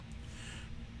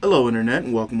Hello, Internet,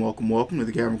 and welcome to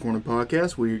the Cavern Corner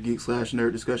Podcast. We're your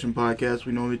geek/nerd discussion podcast.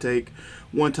 We normally take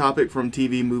one topic from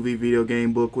TV, movie, video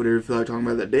game, book, whatever you feel like talking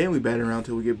about that day, and we bat it around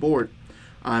until we get bored.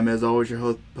 I'm, as always,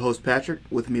 your host Patrick.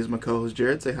 With me is my co-host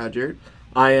Jared. Say hi, Jared.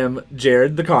 I am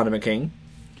Jared, the Condiment King.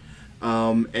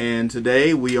 And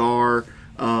today we are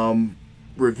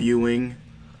reviewing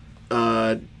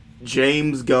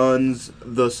James Gunn's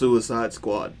The Suicide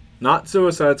Squad. Not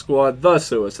Suicide Squad, The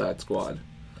Suicide Squad.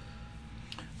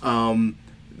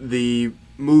 The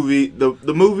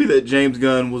movie that James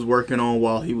Gunn was working on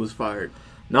while he was fired.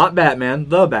 Not Batman,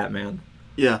 The Batman.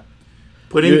 Yeah,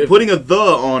 putting a "the"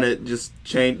 on it just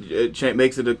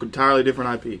makes it an entirely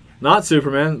different IP. Not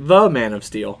Superman, The Man of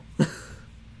Steel.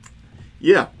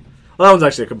 Yeah, well, that one's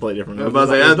actually a completely different movie.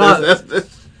 That's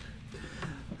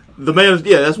the Man of,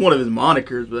 that's one of his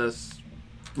monikers, but that's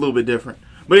a little bit different.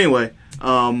 But anyway,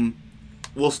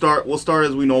 We'll start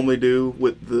as we normally do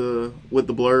with the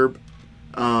blurb.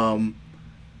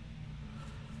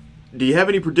 Do you have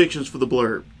any predictions for the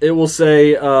blurb? It will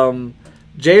say,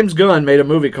 James Gunn made a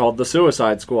movie called The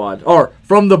Suicide Squad. Or,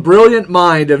 from the brilliant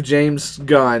mind of James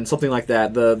Gunn, something like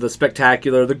that. The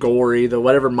spectacular, the gory, the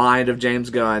whatever mind of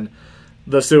James Gunn,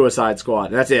 The Suicide Squad.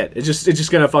 And that's it. It's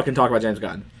just gonna fucking talk about James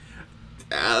Gunn.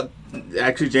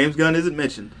 Actually, James Gunn isn't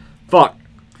mentioned. Fuck.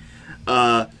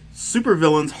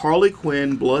 Supervillains Harley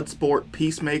Quinn, Bloodsport,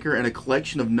 Peacemaker, and a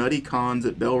collection of nutty cons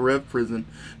at Belle Reve Prison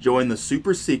join the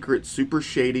super secret, super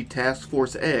shady Task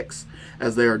Force X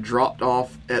as they are dropped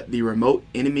off at the remote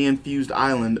enemy-infused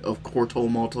island of Corto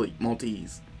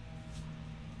Maltese.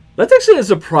 That's actually a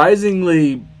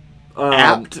surprisingly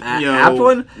apt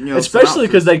one, especially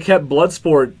because they kept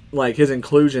Bloodsport, like his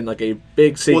inclusion, like a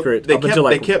big secret. They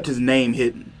kept his name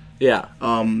hidden. Yeah.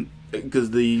 Because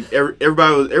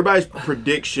everybody's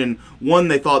prediction, one,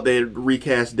 they thought they had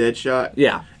recast Deadshot.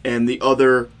 Yeah. And the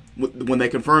other, when they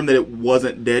confirmed that it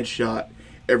wasn't Deadshot,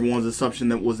 everyone's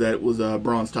assumption it was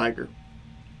Bronze Tiger.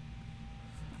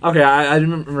 Okay, I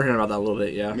remember hearing about that a little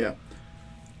bit. Yeah. Yeah.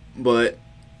 But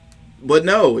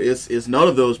no, it's none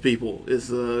of those people.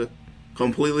 It's a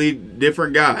completely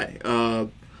different guy,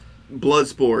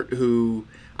 Bloodsport, who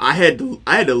I had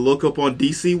to look up on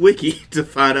DC Wiki to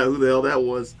find out who the hell that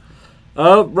was.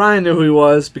 Ryan knew who he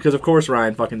was, because of course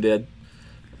Ryan fucking did.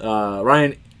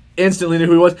 Ryan instantly knew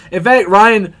who he was. In fact,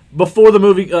 Ryan, before the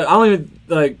movie,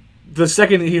 the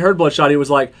second he heard Bloodshot, he was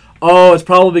like, oh, it's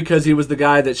probably because he was the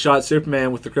guy that shot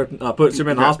Superman with the put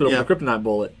Superman in the hospital with a kryptonite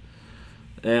bullet.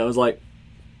 And it was like,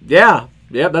 yeah,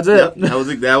 that's it. Yep, that was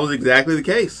exactly the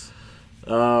case.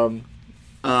 It was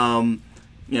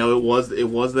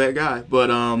that guy. But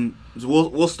so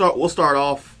we'll start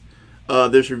off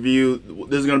this review.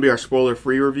 This is going to be our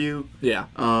spoiler-free review. Yeah.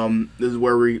 This is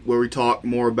where we talk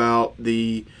more about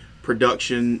the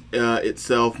production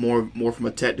itself, more from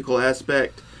a technical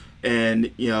aspect,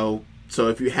 and so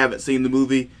if you haven't seen the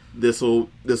movie, this will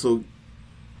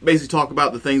basically talk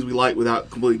about the things we like without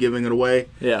completely giving it away.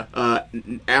 Yeah.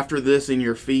 After this in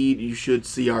your feed, you should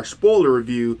see our spoiler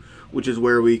review, which is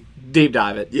where we deep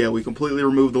dive it. Yeah, we completely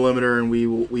remove the limiter and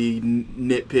we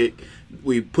nitpick.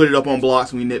 We put it up on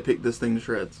blocks and we nitpick this thing to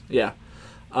shreds. Yeah.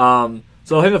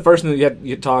 So I think the first thing that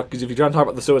you talk, because if you're trying to talk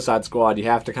about the Suicide Squad, you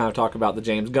have to kind of talk about the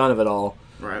James Gunn of it all.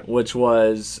 Right. Which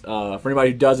was, for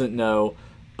anybody who doesn't know,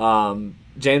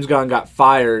 James Gunn got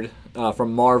fired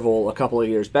from Marvel a couple of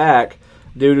years back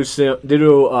due to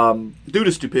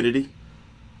stupidity.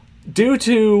 Due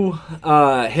to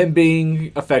him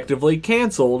being effectively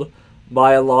canceled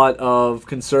by a lot of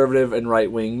conservative and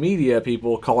right-wing media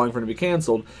people calling for him to be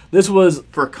canceled. This was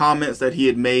for comments that he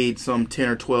had made some 10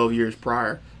 or 12 years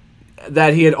prior.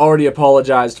 That he had already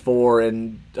apologized for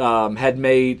and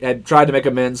had tried to make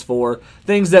amends for.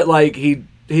 Things that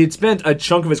he'd spent a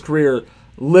chunk of his career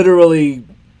literally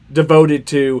devoted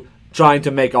to trying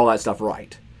to make all that stuff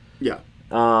right. Yeah.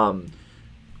 A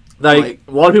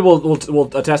lot of people will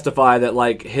testify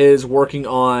that his working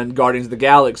on Guardians of the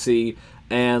Galaxy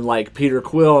and Peter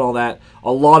Quill and all that,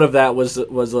 a lot of that was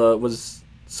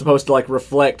supposed to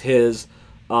reflect his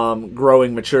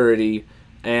growing maturity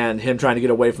and him trying to get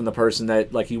away from the person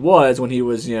that he was when he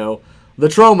was the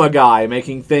trauma guy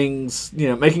making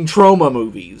trauma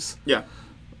movies. Yeah.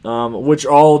 Which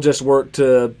all just work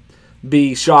to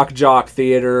be shock jock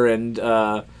theater and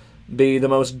be the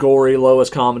most gory,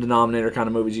 lowest common denominator kind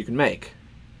of movies you can make.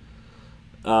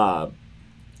 So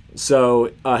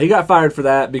he got fired for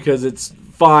that because it's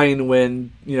fine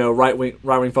when right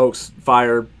wing folks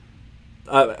fire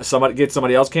get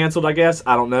somebody else canceled. I guess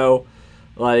I don't know.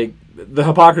 The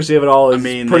hypocrisy of it all is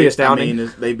pretty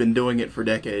astounding. They've been doing it for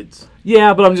decades.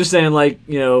 Yeah, but I'm just saying,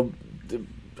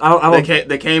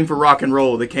 They came for rock and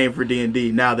roll. They came for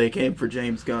D&D. Now they came for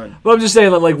James Gunn. But I'm just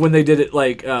saying that, like, when they did it,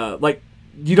 like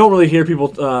you don't really hear people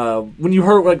when you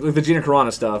heard like the Gina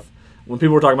Carano stuff. When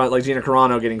people were talking about like Gina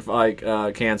Carano getting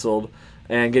canceled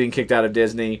and getting kicked out of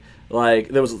Disney, like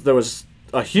there was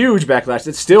a huge backlash.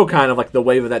 It's still kind of like the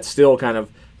wave of that's still kind of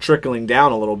trickling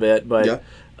down a little bit, but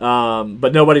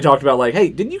but nobody talked about like, hey,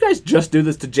 didn't you guys just do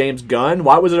this to James Gunn?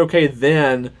 Why was it okay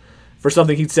then for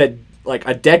something he'd said like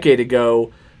a decade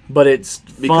ago? But it's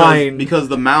fine because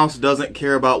the mouse doesn't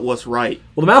care about what's right.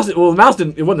 Well, the mouse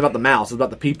didn't. It wasn't about the mouse. It was about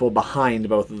the people behind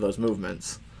both of those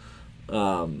movements.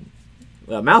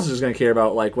 The mouse is just going to care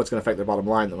about like what's going to affect their bottom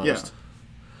line the most.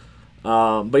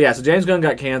 Yeah. But yeah, so James Gunn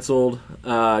got canceled,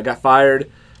 got fired.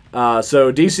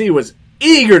 So DC was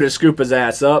eager to scoop his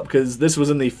ass up because this was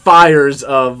in the fires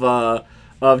of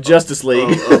Justice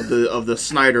League of the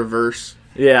Snyderverse.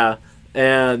 Yeah,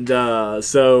 and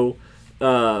so.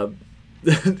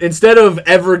 Instead of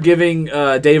ever giving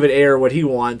David Ayer what he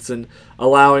wants and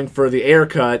allowing for the Ayer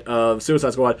cut of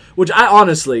Suicide Squad, which I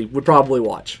honestly would probably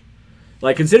watch.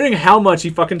 Like, considering how much he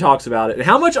fucking talks about it and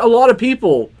how much a lot of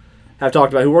people have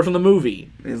talked about who worked on the movie.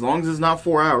 As long as it's not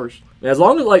 4 hours. As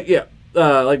long as, like,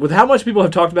 like with how much people have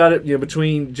talked about it,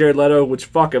 between Jared Leto, which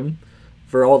fuck him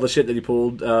for all the shit that he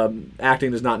pulled.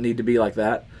 Acting does not need to be like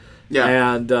that.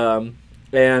 Yeah.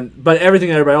 But everything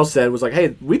that everybody else said was like,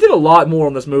 hey, we did a lot more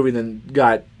on this movie than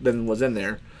was in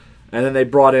there. And then they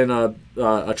brought in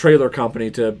a trailer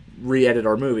company to re-edit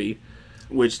our movie.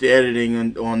 Which the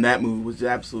editing on that movie was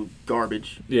absolute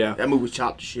garbage. Yeah. That movie was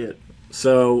chopped to shit.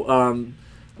 So,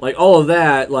 like, all of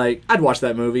that, like, I'd watch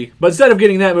that movie. But instead of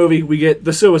getting that movie, we get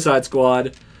The Suicide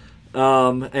Squad.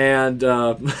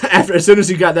 As soon as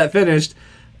he got that finished,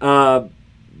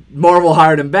 Marvel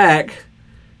hired him back.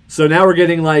 So now we're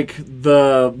getting, like,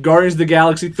 the Guardians of the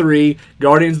Galaxy 3,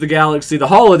 Guardians of the Galaxy, the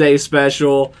holiday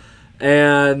special,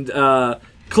 and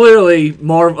clearly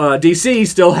DC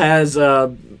still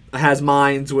has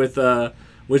minds with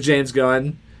James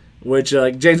Gunn, which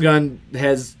James Gunn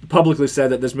has publicly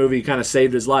said that this movie kind of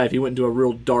saved his life. He went into a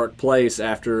real dark place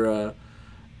after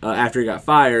he got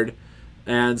fired,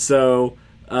 and so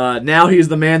now he's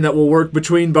the man that will work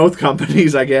between both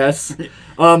companies, I guess.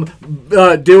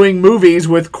 Doing movies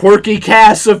with quirky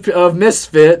casts of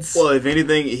misfits. Well, if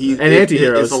anything,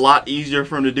 anti-heroes. It's a lot easier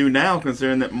for him to do now,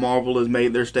 considering that Marvel has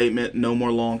made their statement: no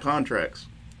more long contracts.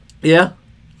 Yeah.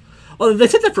 Well, they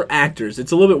said that for actors.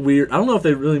 It's a little bit weird. I don't know if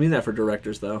they really mean that for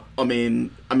directors, though. I mean,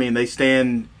 they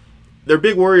stand. Their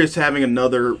big worry is having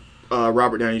another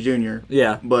Robert Downey Jr.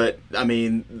 Yeah. But I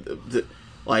mean,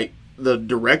 the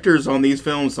directors on these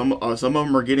films, some of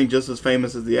them are getting just as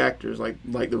famous as the actors,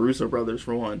 like the Russo brothers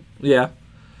for one. Yeah,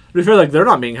 but I feel like they're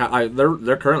not being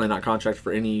they're currently not contracted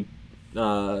for any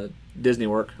Disney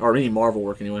work or any Marvel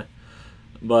work anyway.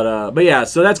 But yeah,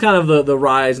 so that's kind of the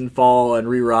rise and fall and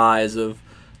re-rise of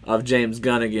James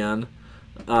Gunn again.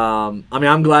 I mean,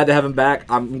 I'm glad to have him back.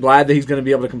 I'm glad that he's going to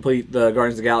be able to complete the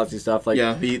Guardians of the Galaxy stuff. Like,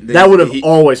 yeah, that would have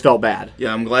always felt bad.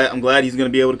 Yeah, I'm glad he's going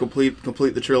to be able to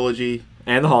complete the trilogy.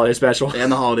 And the holiday special.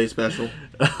 I'm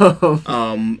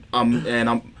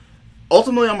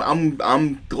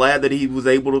glad that he was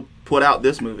able to put out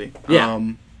this movie. Yeah.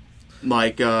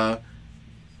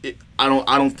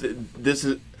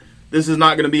 This is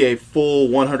not going to be a full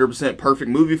 100% perfect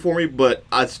movie for me, but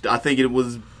I think it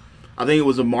was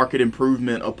a market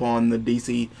improvement upon the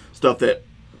DC stuff that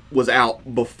was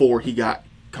out before he got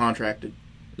contracted.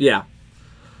 Yeah.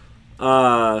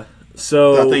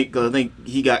 So I think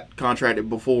he got contracted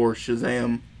before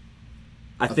Shazam.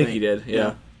 I think he did.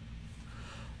 Yeah.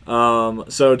 So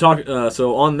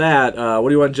on that, what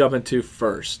do you want to jump into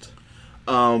first?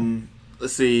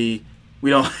 Let's see.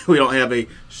 We don't have a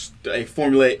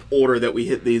formulaic order that we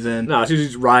hit these in. No, it's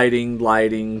usually writing,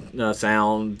 lighting,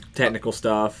 sound, technical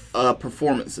stuff.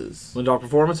 Performances. Want to talk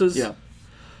performances? Yeah.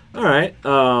 All right.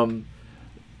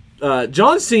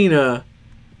 John Cena,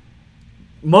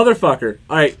 motherfucker.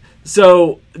 All right.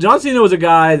 So John Cena was a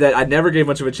guy that I never gave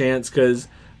much of a chance because,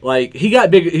 like, he got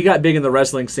big in the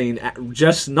wrestling scene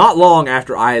just not long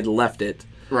after I had left it.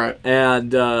 Right.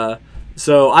 And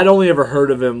so I'd only ever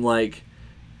heard of him like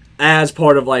as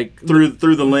part of like through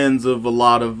the lens of a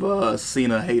lot of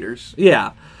Cena haters.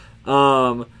 Yeah.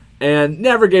 And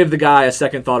never gave the guy a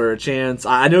second thought or a chance.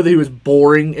 I know that he was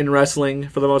boring in wrestling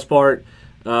for the most part.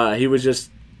 He was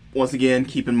just. Once again,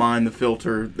 keep in mind the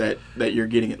filter that you're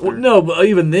getting it through. Well, no, but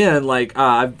even then, like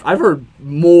I've heard a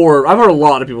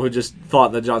lot of people who just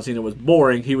thought that John Cena was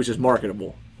boring. He was just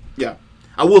marketable. Yeah,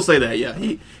 I will say that. Yeah,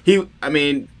 he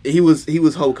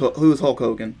was Hulk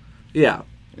Hogan. Yeah,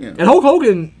 and Hulk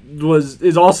Hogan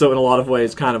is also in a lot of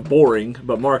ways kind of boring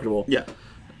but marketable. Yeah,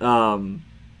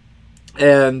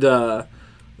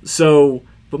 So,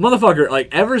 but motherfucker, like,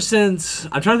 ever since,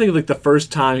 I'm trying to think of, like, the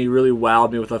first time he really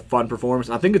wowed me with a fun performance.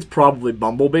 I think it's probably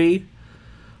Bumblebee.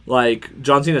 Like,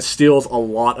 John Cena steals a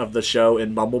lot of the show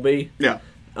in Bumblebee. Yeah.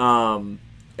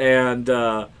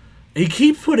 He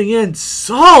keeps putting in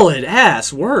solid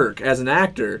ass work as an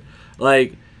actor.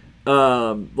 Like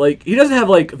he doesn't have,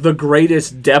 like, the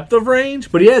greatest depth of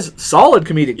range, but he has solid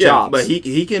comedic chops. But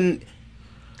he can.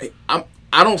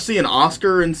 I don't see an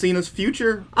Oscar in Cena's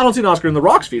future. I don't see an Oscar in The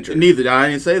Rock's future. Neither. I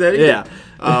didn't say that either.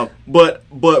 Yeah.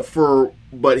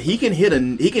 But he can hit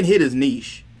his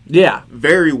niche. Yeah.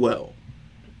 Very well,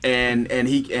 and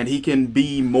he can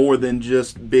be more than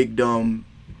just big dumb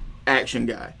action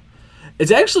guy.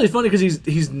 It's actually funny because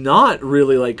he's not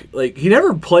really like he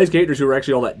never plays characters who are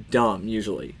actually all that dumb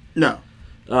usually. No.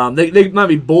 They might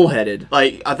be bullheaded.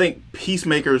 Like, I think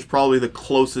Peacemaker is probably the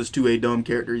closest to a dumb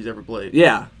character he's ever played.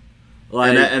 Yeah.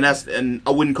 Like, and I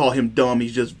wouldn't call him dumb.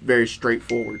 He's just very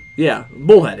straightforward. Yeah,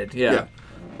 bullheaded. Yeah.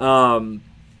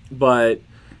 But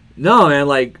no, man.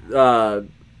 Like,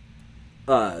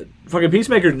 fucking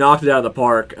Peacemaker knocked it out of the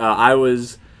park. I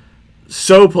was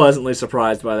so pleasantly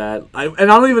surprised by that. And I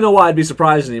don't even know why I'd be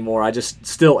surprised anymore. I just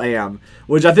still am.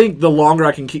 Which I think the longer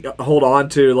I can hold on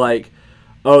to, like,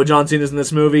 oh, John Cena's in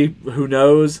this movie, who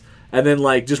knows? And then,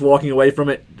 like, just walking away from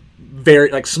it very,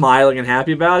 like, smiling and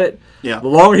happy about it. Yeah. The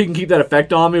longer he can keep that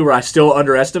effect on me where I still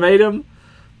underestimate him,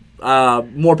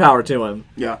 more power to him.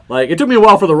 Yeah. Like, it took me a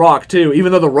while for The Rock, too,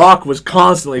 even though The Rock was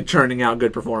constantly churning out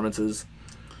good performances.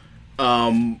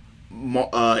 Idris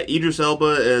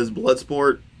Elba as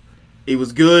Bloodsport, he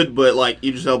was good, but, like,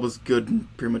 Idris Elba's good in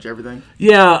pretty much everything.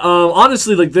 Yeah,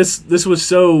 honestly, like, this was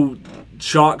so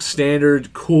chalk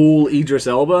standard, cool Idris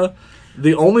Elba.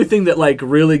 The only thing that, like,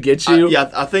 really gets you...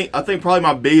 I think probably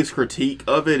my biggest critique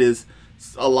of it is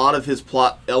a lot of his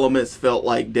plot elements felt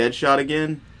like Deadshot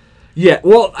again. Yeah,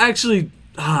 well, actually,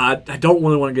 I don't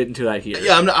really want to get into that here.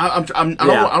 Yeah, I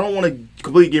don't want to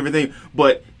completely give everything,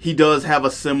 but he does have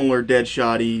a similar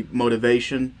Deadshot-y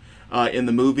motivation in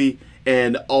the movie,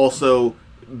 and also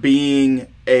being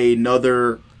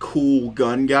another cool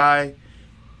gun guy,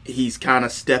 he's kind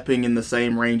of stepping in the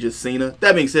same range as Cena.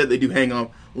 That being said, they do hang a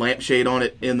lampshade on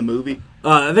it in the movie.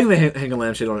 I think they hang a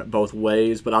lampshade on it both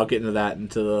ways, but I'll get into that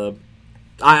into the...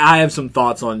 I have some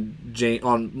thoughts on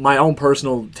my own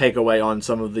personal takeaway on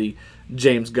some of the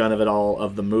James Gunn of it all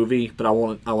of the movie, but I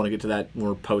want to get to that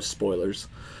more post spoilers.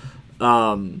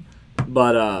 But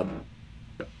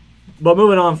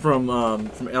moving on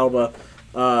from Elba,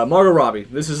 Margot Robbie.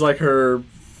 This is like her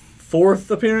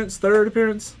third appearance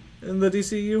in the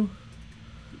DCU.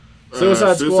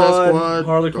 Suicide Squad,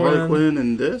 Harley Quinn,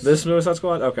 and this Suicide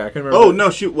Squad. Okay, I can remember. Oh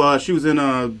no, she was in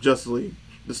Justice League,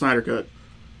 the Snyder Cut.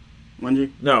 Wasn't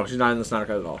she? No, she's not in the Snyder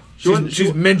Cut at all.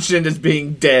 She's mentioned as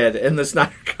being dead in the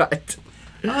Snyder Cut.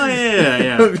 Oh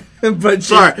yeah. But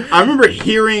sorry, I remember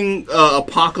hearing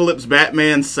Apocalypse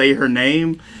Batman say her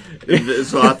name,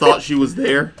 so I thought she was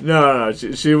there. No,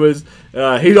 she was.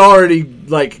 He'd already,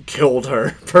 like, killed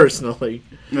her personally.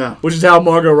 Yeah, which is how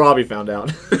Margot Robbie found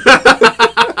out.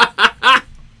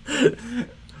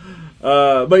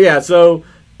 But yeah, so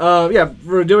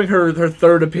we're doing her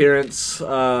third appearance in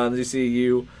the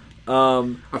DCU.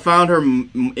 I found her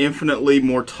infinitely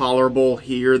more tolerable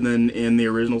here than in the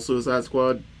original Suicide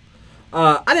Squad.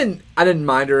 I didn't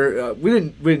mind her. We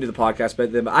didn't do the podcast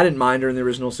about them, but I didn't mind her in the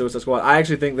original Suicide Squad. I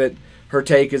actually think that her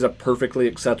take is a perfectly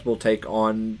acceptable take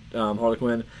on Harley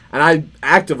Quinn, and I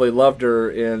actively loved her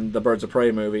in the Birds of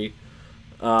Prey movie.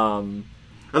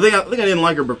 I think I didn't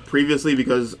like her previously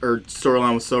because her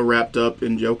storyline was so wrapped up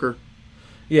in Joker.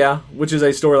 Yeah, which is a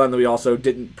storyline that we also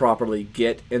didn't properly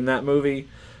get in that movie.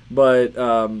 But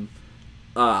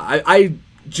I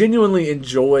genuinely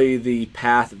enjoy the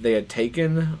path that they had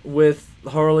taken with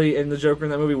Harley and the Joker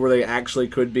in that movie, where they actually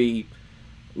could be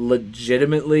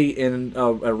legitimately in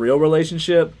a real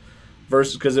relationship,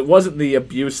 versus because it wasn't the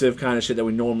abusive kind of shit that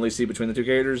we normally see between the two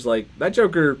characters. Like, that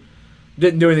Joker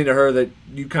didn't do anything to her that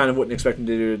you kind of wouldn't expect him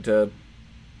to do to...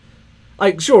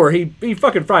 Like, sure, he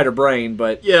fucking fried her brain,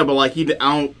 but... Yeah, but, like,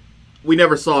 we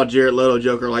never saw Jared Leto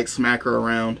Joker, like, smack her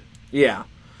around. Yeah.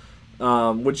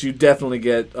 Which you definitely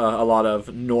get a lot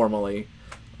of normally.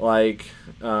 Like,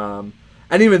 and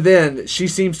even then, she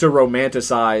seems to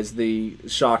romanticize the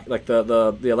shock, like the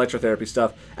electrotherapy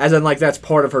stuff, as in, like, that's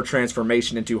part of her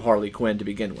transformation into Harley Quinn to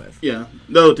begin with. Yeah.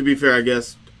 Though, to be fair, I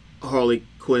guess Harley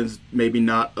Quinn's maybe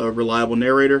not a reliable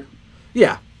narrator.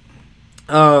 Yeah.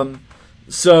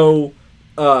 So,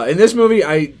 in this movie,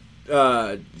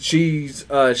 she's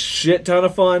a shit ton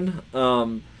of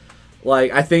fun.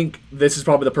 Like, I think this is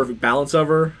probably the perfect balance of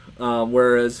her.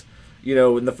 Whereas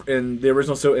in the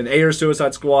original in Ayer's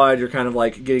Suicide Squad, you're kind of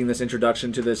like getting this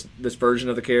introduction to this version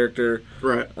of the character.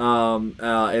 Right.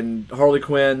 And Harley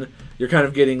Quinn, you're kind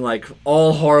of getting like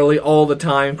all Harley all the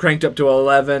time, cranked up to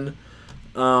 11.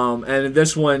 And in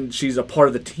this one, she's a part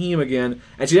of the team again,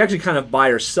 and she's actually kind of by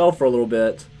herself for a little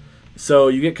bit. So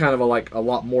you get kind of a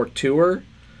lot more to her.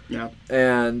 Yeah.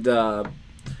 And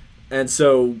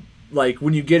so like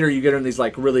when you get her in these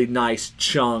like really nice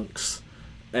chunks,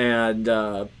 and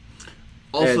and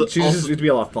she's just going to be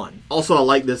a lot of fun. Also, I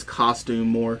like this costume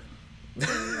more.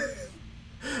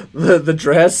 the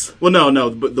dress? Well, no,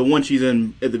 but the one she's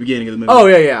in at the beginning of the movie. Oh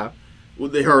yeah.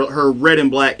 With her red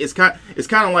and black. It's kind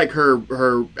of like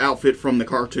her outfit from the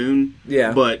cartoon.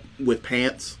 Yeah. But with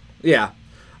pants. Yeah.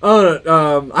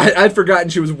 Oh, I'd forgotten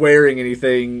she was wearing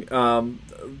anything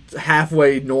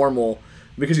halfway normal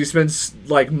because she spends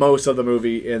like most of the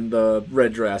movie in the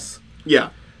red dress. Yeah.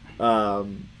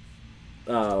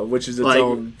 Which is its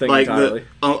own thing entirely.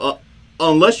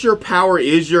 Unless your power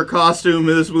is your costume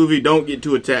in this movie, don't get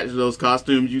too attached to those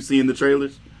costumes you see in the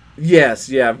trailers. Yes,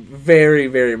 yeah, very,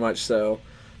 very much so.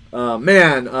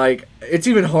 Man, like it's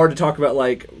even hard to talk about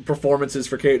like performances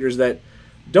for characters that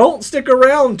don't stick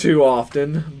around too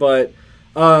often. But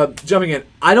jumping in,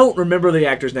 I don't remember the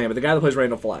actor's name, but the guy that plays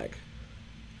Randall Flagg,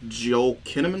 Joel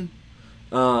Kinnaman.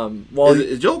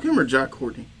 Is Joel Kinnaman or Jack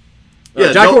Courtney?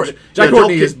 Yeah, Jack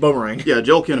Courtney is Boomerang. Yeah,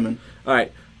 Joel Kinnaman. All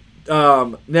right.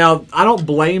 Now, I don't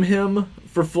blame him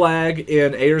for Flagg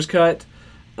in Ayer's cut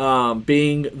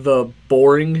being the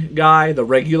boring guy, the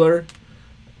regular.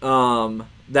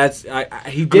 That's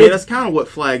kind of what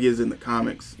Flagg is in the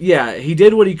comics. Yeah, he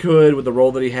did what he could with the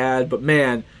role that he had, but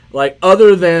man, like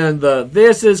other than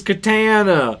this is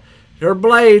Katana, her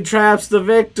blade traps the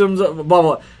victims, blah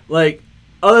blah. Like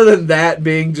other than that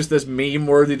being just this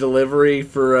meme-worthy delivery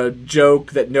for a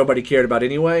joke that nobody cared about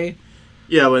anyway.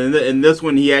 Yeah, but in this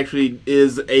one, he actually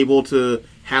is able to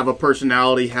have a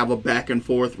personality, have a back and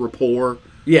forth rapport.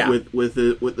 Yeah. with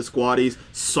the squaddies.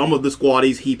 Some of the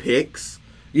squaddies he picks.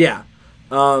 Yeah,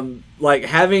 having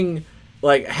an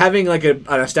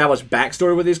established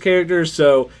backstory with these characters,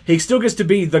 so he still gets to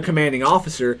be the commanding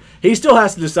officer. He still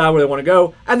has to decide where they want to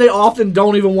go, and they often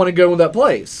don't even want to go in that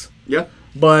place. Yeah.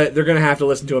 But they're going to have to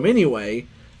listen to him anyway,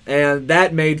 and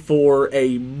that made for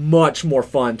a much more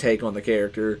fun take on the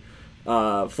character.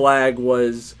 Flagg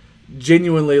was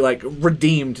genuinely like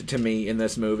redeemed to me in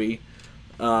this movie.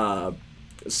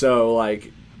 So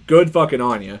like, good fucking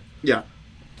on you. Yeah.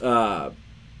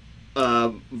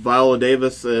 Viola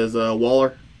Davis as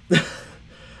Waller.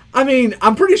 I mean,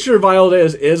 I'm pretty sure Viola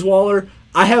Davis is Waller.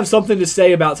 I have something to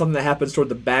say about something that happens toward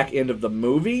the back end of the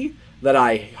movie that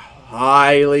I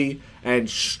highly and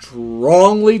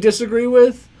strongly disagree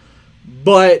with,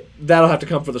 but that'll have to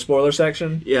come for the spoiler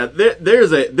section. Yeah,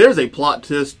 there's a plot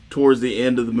twist towards the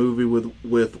end of the movie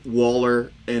with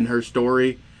Waller and her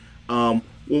story.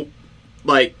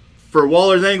 Like for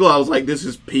Waller's angle, I was like, this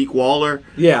is peak Waller.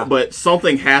 Yeah, but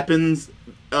something happens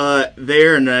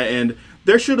there, and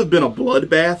there should have been a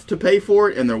bloodbath to pay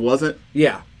for it, and there wasn't.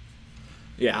 Yeah.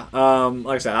 Yeah,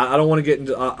 like I said, I don't want to get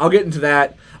into. I'll get into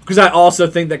that because I also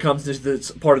think that comes to this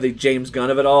part of the James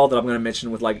Gunn of it all that I'm going to mention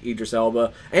with like Idris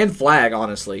Elba and Flagg,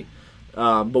 honestly.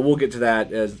 But we'll get to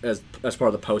that as part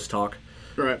of the post talk.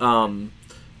 Right.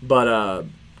 But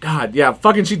God, yeah,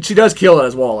 fucking she does kill it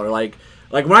as Waller. Like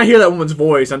when I hear that woman's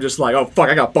voice, I'm just like, oh fuck,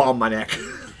 I got a bomb in my neck.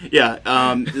 Yeah.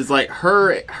 It's like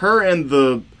her and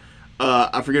the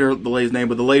I forget the lady's name,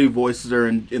 but the lady voices her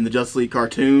in the Justice League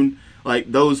cartoon.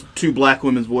 Like, those two black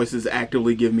women's voices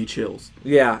actively give me chills.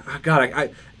 Yeah. God,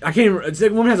 I can't remember. The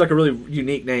woman has, like, a really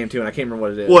unique name, too, and I can't remember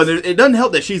what it is. Well, it doesn't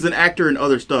help that she's an actor in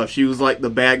other stuff. She was, like,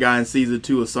 the bad guy in Season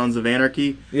 2 of Sons of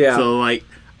Anarchy. Yeah. So, like,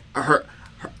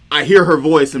 I hear her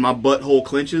voice and my butthole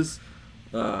clenches.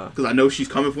 Because I know she's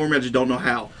coming for me. I just don't know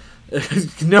how.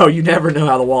 No, you never know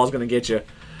how the wall's going to get you.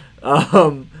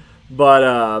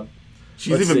 But,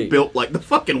 she's even built like the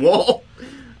fucking wall.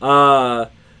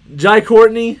 Jai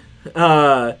Courtney...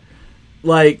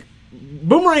 like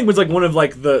Boomerang was like one of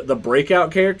like the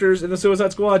breakout characters in the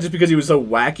Suicide Squad just because he was so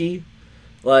wacky.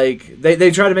 Like they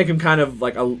try to make him kind of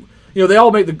like they all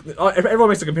make everyone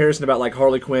makes the comparison about like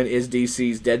Harley Quinn is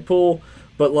DC's Deadpool,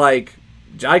 but like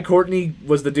Jai Courtney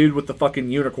was the dude with the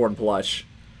fucking unicorn plush.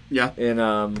 Yeah. In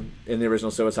the original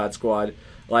Suicide Squad,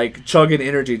 like chugging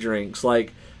energy drinks,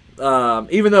 like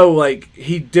even though like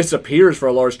he disappears for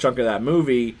a large chunk of that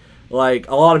movie. Like,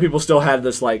 a lot of people still have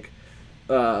this, like,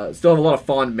 still have a lot of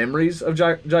fond memories of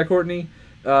Jai Courtney. He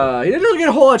didn't really get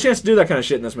a whole lot of chance to do that kind of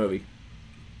shit in this movie.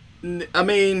 I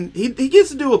mean, he gets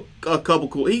to do a couple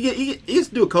cool. He gets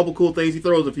to do a couple cool things. He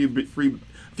throws a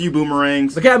few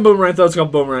boomerangs. The Captain Boomerang throws a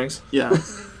couple boomerangs. Yeah,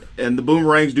 and the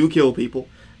boomerangs do kill people.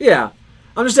 Yeah,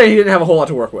 I'm just saying he didn't have a whole lot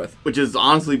to work with. Which is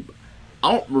honestly,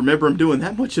 I don't remember him doing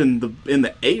that much in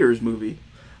the Ayers movie.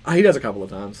 He does a couple of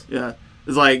times. Yeah,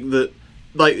 it's like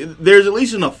there's at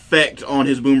least an effect on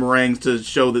his boomerangs to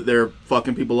show that they're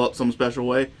fucking people up some special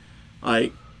way.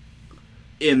 Like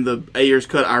in the Ayers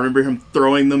cut, I remember him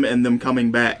throwing them and them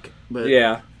coming back. But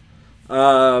yeah,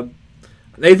 Nathan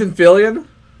Fillion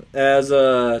as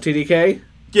TDK.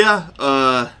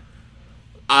 Yeah,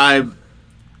 I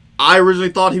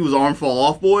originally thought he was Arm Fall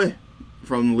Off Boy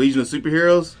from Legion of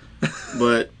Superheroes,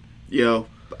 but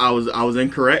I was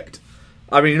incorrect.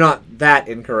 I mean, you're not that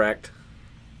incorrect.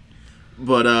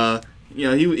 But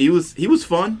he was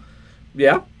fun.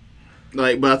 Yeah.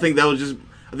 But I think that was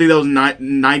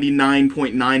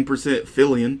 99.9%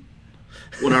 Fillion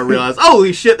when I realized,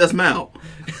 holy shit, that's Mal.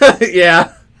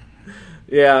 Yeah.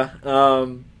 Yeah.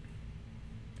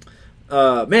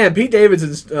 Man, Pete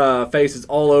Davidson's face is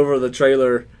all over the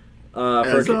trailer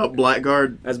As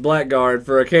Blackguard. As Blackguard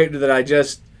for a character that I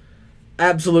just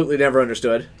absolutely never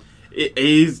understood.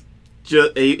 He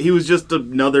was just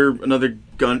another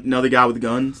guy with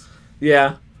guns.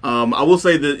 Yeah. I will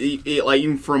say that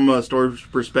even from a story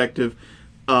perspective,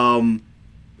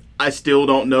 I still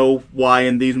don't know why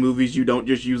in these movies you don't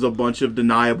just use a bunch of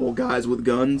deniable guys with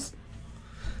guns.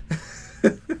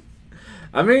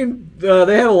 I mean,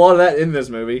 they have a lot of that in this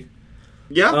movie.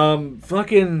 Yeah.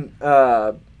 Fucking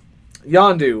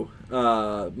Yondu,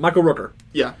 Michael Rooker.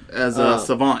 Yeah, as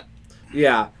Savant.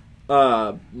 Yeah.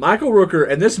 Michael Rooker,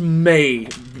 and this may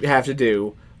have to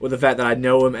do with the fact that I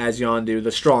know him as Yondu,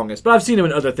 the strongest, but I've seen him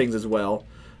in other things as well.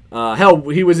 Hell,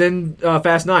 he was in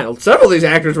Fast 9. Several of these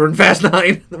actors were in Fast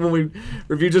 9 when we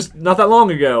reviewed just not that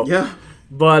long ago. Yeah.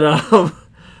 But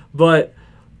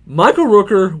Michael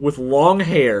Rooker with long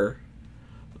hair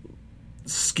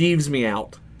skeeves me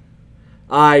out.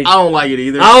 I don't like it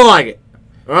either. I don't like it.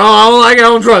 I don't like it. I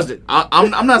don't trust it.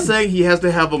 I'm not saying he has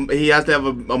to have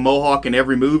a mohawk in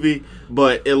every movie,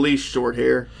 but at least short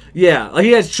hair. Yeah, like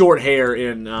he has short hair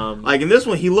in. Like in this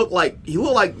one, he looked like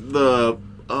the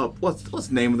what's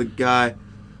the name of the guy?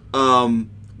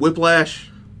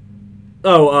 Whiplash.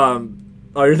 Oh,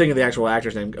 you're thinking of the actual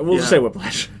actor's name. We'll just say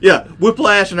Whiplash. Yeah,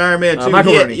 Whiplash and Iron Man 2.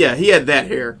 Michael Rooney. He had that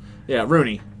hair. Yeah,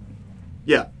 Rooney.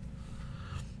 Yeah.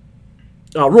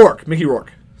 Rourke. Mickey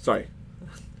Rourke. Sorry.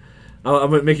 I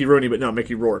meant Mickey Rooney, but no,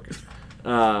 Mickey Rourke.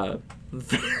 Very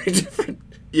different.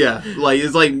 Yeah,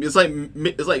 it's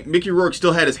like Mickey Rourke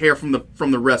still had his hair from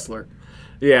the wrestler.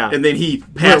 Yeah. And then he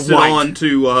passed it on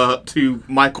to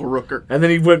Michael Rooker. And then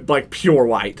he went like pure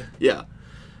white. Yeah.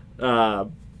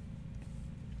 Let's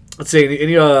see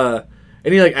any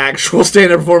like actual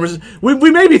stand-up performances.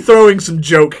 We may be throwing some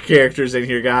joke characters in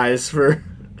here, guys. For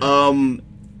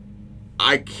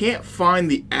I can't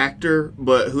find the actor,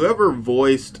 but whoever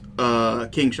voiced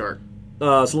King Shark.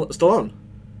 Stallone.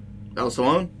 That was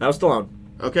Stallone? That was Stallone.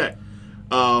 Okay.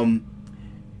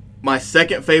 My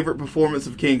second favorite performance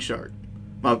of King Shark.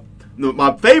 My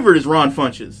favorite is Ron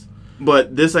Funches,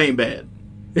 but this ain't bad.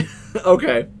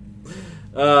 Okay.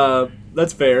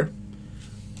 That's fair.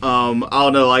 I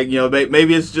don't know,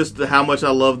 maybe it's just how much I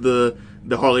love the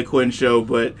Harley Quinn show,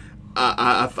 but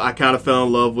I kind of fell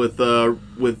in love with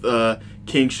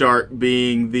King Shark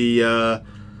being the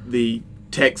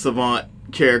tech savant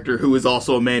character who is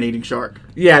also a man-eating shark.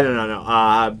 Yeah,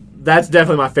 no. That's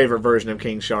definitely my favorite version of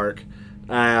King Shark,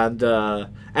 and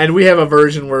we have a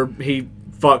version where he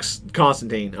fucks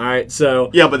Constantine. All right,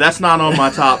 so yeah, but that's not on my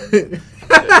top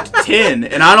 10,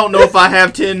 and I don't know if I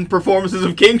have 10 performances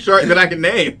of King Shark that I can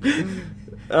name.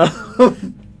 But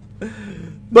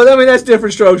I mean, that's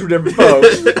different strokes for different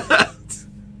folks.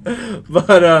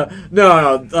 But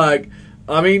no, like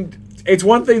I mean, it's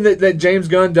one thing that James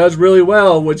Gunn does really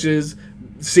well, which is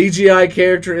CGI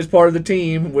character is part of the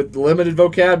team with limited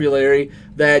vocabulary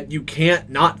that you can't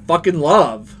not fucking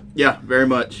love. Yeah, very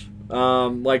much.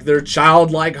 Like their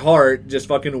childlike heart just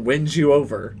fucking wins you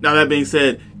over. Now that being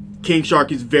said, King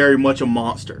Shark is very much a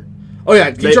monster. Oh yeah,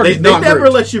 King Shark is not Groot. They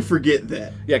never let you forget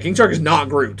that. Yeah, King Shark is not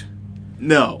Groot.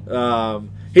 No.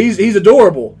 He's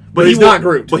adorable, but he's not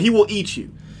Groot. But he will eat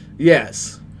you.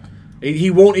 Yes. He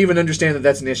won't even understand that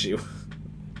that's an issue.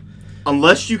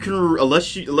 Unless he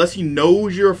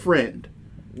knows you're a friend.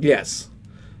 Yes.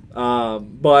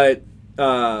 King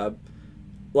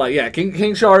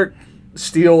Shark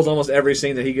steals almost every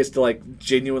scene that he gets to like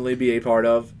genuinely be a part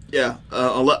of. Yeah.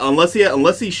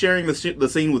 Unless he's sharing the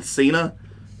scene with Cena,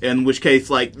 in which case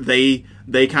like they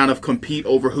kind of compete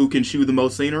over who can chew the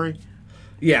most scenery.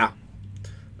 Yeah.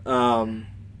 King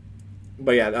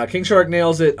Shark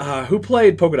nails it. Who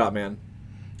played Polka Dot Man?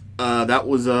 That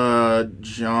was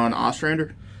John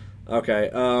Ostrander. Okay.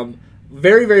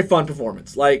 Very, very fun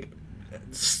performance. Like,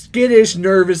 skittish,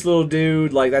 nervous little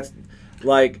dude. Like, that's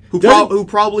like Who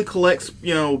probably collects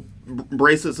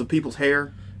bracelets of people's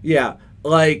hair. Yeah.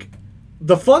 Like,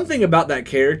 the fun thing about that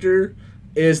character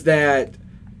is that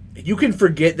you can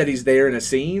forget that he's there in a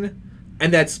scene,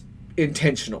 and that's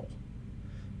intentional.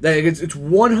 That it's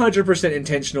 100%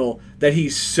 intentional that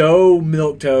he's so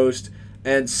milquetoast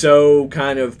and so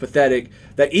kind of pathetic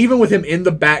that even with him in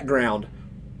the background,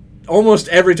 almost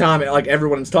every time like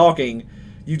everyone's talking,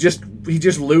 he just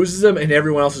loses him, and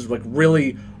everyone else is like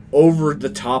really over the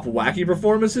top wacky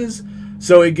performances.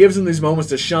 So it gives him these moments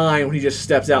to shine when he just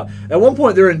steps out. At one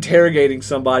point, they're interrogating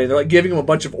somebody. They're like giving him a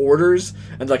bunch of orders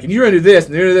and like, and you're gonna do this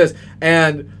and you're gonna do this.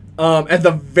 And at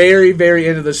the very, very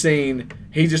end of the scene,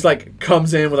 he just like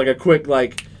comes in with like a quick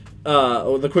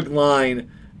with a quick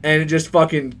line, and it just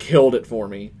fucking killed it for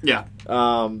me. Yeah.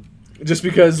 Just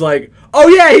because like, oh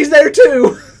yeah, he's there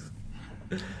too.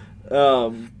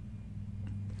 Like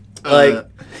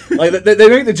they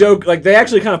make the joke. Like they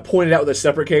actually kind of pointed out with a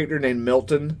separate character named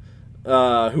Milton.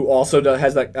 Who also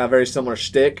has that very similar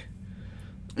shtick.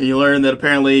 And you learn that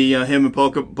apparently him and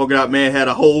Polka Dot Man had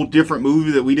a whole different movie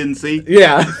that we didn't see.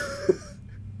 Yeah.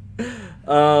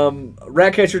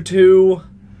 Ratcatcher 2,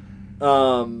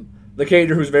 the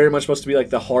character who's very much supposed to be like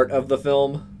the heart of the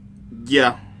film.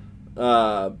 Yeah.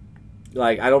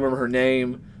 Like, I don't remember her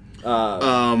name. The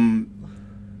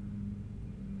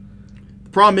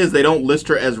problem is they don't list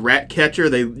her as Ratcatcher.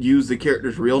 They use the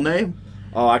character's real name.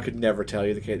 Oh, I could never tell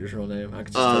you the character's real name. I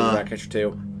could just tell you Ratcatcher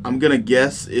 2. I'm gonna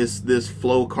guess it's this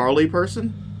Flo Carley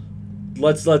person.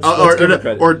 Let's give her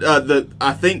credit.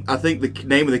 I think the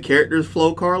name of the character is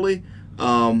Flo Carley.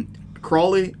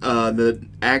 Crawley. The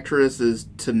actress is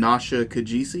Tanasha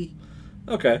Kajisi.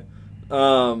 Okay.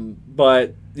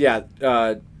 But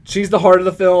yeah, she's the heart of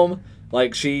the film.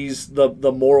 Like, she's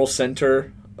the moral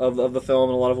center of the film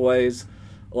in a lot of ways.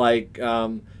 Like,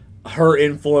 her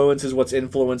influence is what's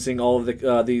influencing all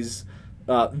of these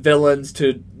villains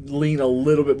to lean a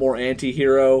little bit more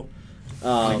anti-hero.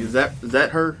 Is that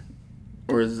her,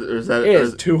 or is that? It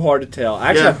is too hard to tell.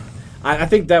 Actually, yeah. I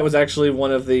think that was actually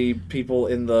one of the people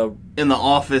in the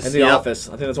office. In the office,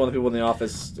 I think that's one of the people in the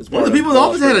office. One of the people in the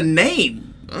office had a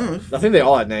name. I think they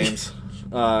all had names.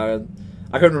 I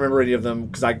couldn't remember any of them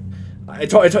because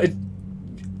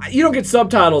you don't get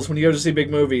subtitles when you go to see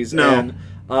big movies. No. And,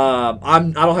 I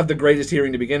don't have the greatest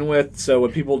hearing to begin with, so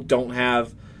when people don't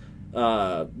have if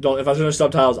I there's no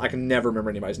subtitles, I can never remember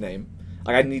anybody's name.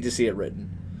 Like, I need to see it written.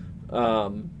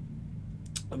 Oh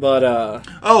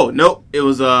nope, it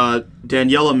was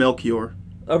Daniela Melchior.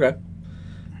 Okay,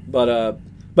 but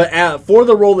for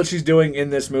the role that she's doing in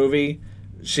this movie,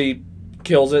 she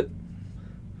kills it.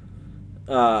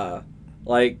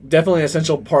 Like, definitely an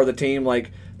essential part of the team.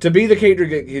 Like, to be the character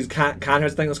who's kind of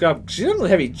has things go, she doesn't really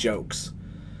have any jokes.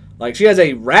 Like, she has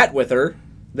a rat with her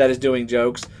that is doing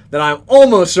jokes that I'm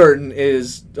almost certain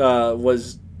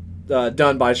was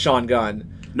done by Sean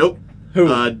Gunn. Nope.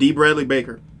 Who? D. Bradley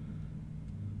Baker.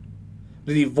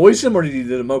 Did he voice him or did he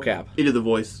do the mocap? He did the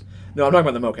voice. No, I'm talking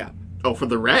about the mocap. Oh, for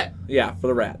the rat? Yeah, for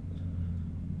the rat.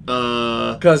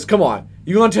 Because, come on.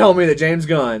 You gonna tell me that James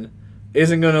Gunn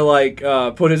isn't gonna, like,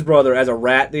 put his brother as a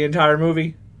rat the entire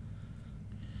movie?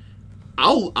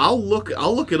 I'll look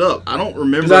it up. I don't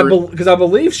remember because I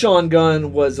believe Sean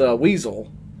Gunn was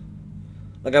Weasel.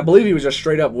 Like, I believe he was just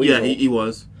straight up Weasel. Yeah, he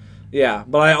was. Yeah,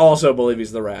 but I also believe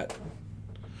he's the rat.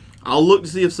 I'll look to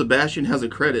see if Sebastian has a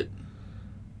credit.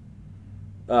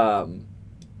 You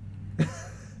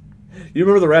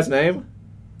remember the rat's name?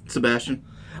 Sebastian.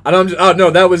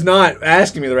 No, that was not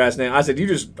asking me the rat's name. I said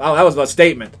that was a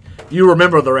statement. You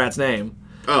remember the rat's name?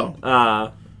 Oh.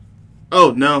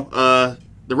 Oh no.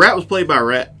 The rat was played by a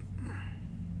rat.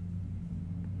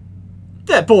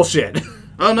 That bullshit.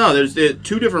 Oh no, there's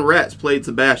two different rats played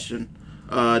Sebastian.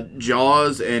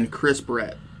 Jaws and Chris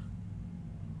Pratt.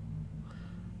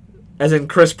 As in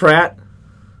Chris Pratt?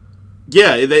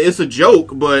 Yeah, it's a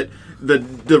joke, but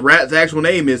the rat's actual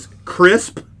name is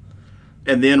Crisp,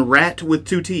 and then Rat with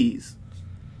 2 T's.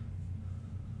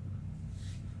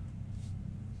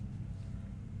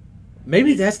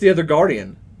 Maybe that's the other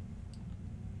Guardian.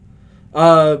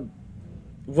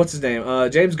 What's his name?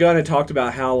 James Gunn had talked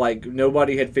about how, like,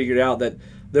 nobody had figured out that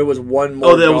there was one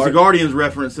more. Oh, there was a Guardians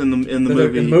reference in the movie. In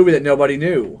the movie that nobody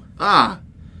knew. Ah.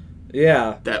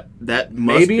 Yeah. That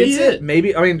must be it.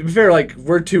 Maybe. I mean, to be fair, like,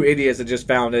 we're two idiots that just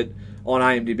found it on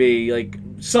IMDb. Like,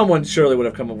 someone surely would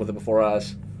have come up with it before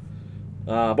us.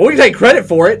 But we can take credit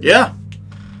for it. Yeah.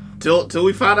 till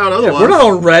we find out Yeah, otherwise. we're not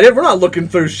on Reddit. We're not looking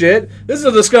through shit. This is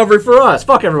a discovery for us.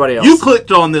 Fuck everybody else. You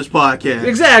clicked on this podcast.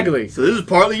 Exactly. So this is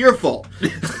partly your fault.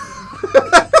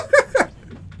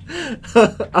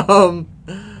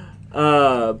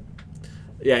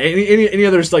 Yeah. Any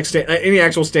other like any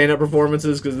actual stand up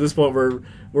performances? Because at this point we're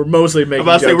mostly making. I'm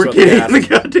about to say jokes we're on kidding the the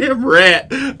goddamn rat.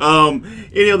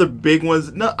 Any other big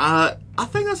ones? No. I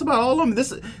think that's about all of them.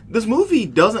 This movie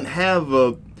doesn't have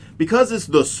a, because it's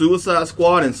the Suicide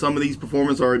Squad and some of these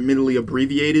performances are admittedly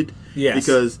abbreviated. Yes.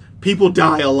 Because people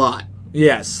die a lot.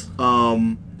 Yes.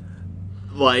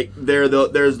 Like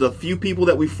there's the few people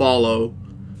that we follow,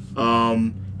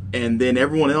 and then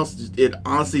everyone else, it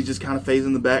honestly just kind of fades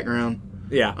in the background.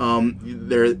 Yeah.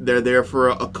 They're there for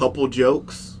a couple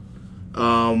jokes,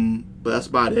 but that's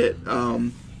about it. I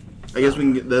guess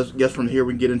we can guess from here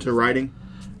we can get into writing.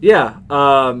 Yeah.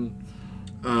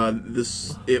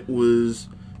 It was.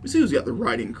 Let me see who's got the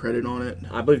writing credit on it.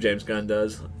 I believe James Gunn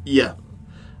does. Yeah.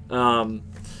 The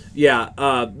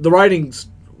writing's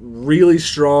really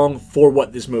strong for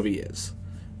what this movie is.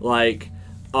 Like,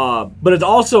 but it's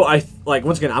also,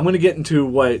 once again, I'm going to get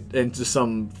into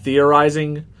some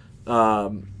theorizing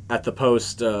at the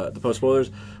post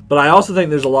spoilers, but I also think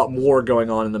there's a lot more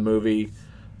going on in the movie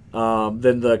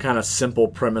than the kind of simple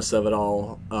premise of it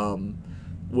all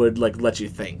would let you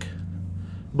think.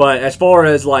 But as far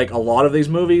as a lot of these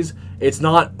movies, it's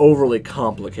not overly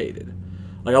complicated.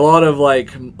 Like a lot of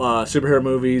superhero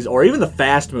movies, or even the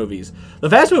Fast movies. The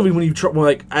Fast movie,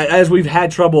 as we've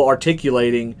had trouble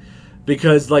articulating,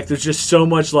 because there's just so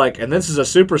much and this is a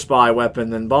super spy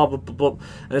weapon, and blah blah blah, blah.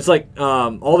 And it's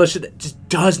all this shit that just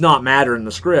does not matter in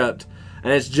the script,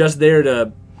 and it's just there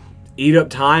to eat up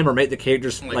time or make the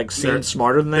characters seem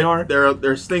smarter than they are.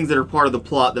 There's things that are part of the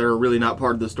plot that are really not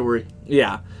part of the story.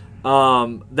 Yeah,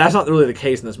 that's not really the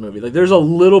case in this movie. There's a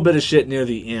little bit of shit near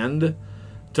the end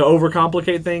to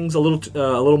overcomplicate things a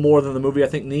little more than the movie I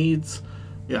think needs.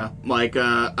 Yeah,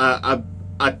 I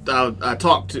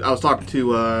was talking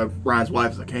to Ryan's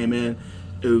wife as I came in,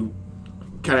 who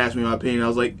kind of asked me my opinion. I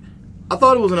was like, I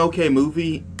thought it was an okay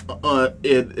movie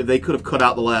if they could have cut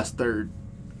out the last third.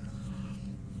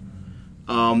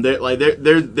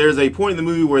 There's a point in the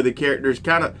movie where the characters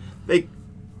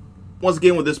once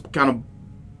again with this kind of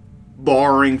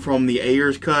borrowing from the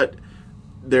Ayers cut,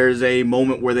 there's a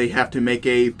moment where they have to make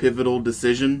a pivotal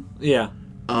decision. Yeah.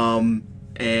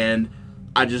 And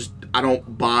I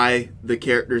don't buy the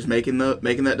characters making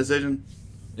that decision.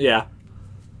 Yeah.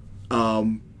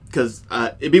 Because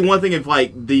it'd be one thing if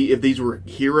if these were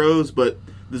heroes, but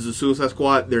this is a Suicide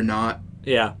Squad, they're not.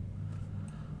 Yeah.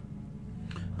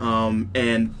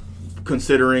 And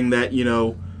considering that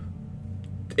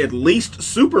at least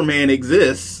Superman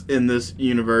exists in this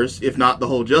universe, if not the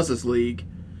whole Justice League.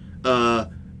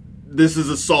 This is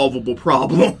a solvable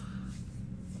problem.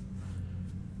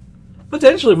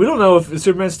 Potentially. We don't know if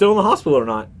Superman's still in the hospital or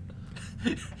not.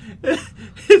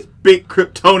 His big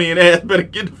Kryptonian ass better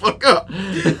get the fuck up.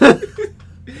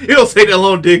 He'll take that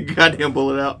long dig goddamn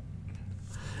bullet out.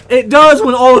 It does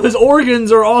when all of his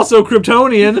organs are also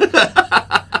Kryptonian.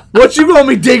 What you gonna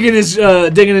be digging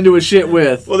into his shit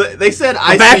with? Well, they said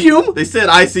vacuum? They said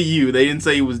ICU. They didn't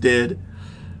say he was dead.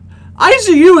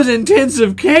 ICU is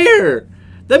intensive care.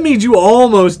 That means you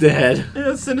almost dead.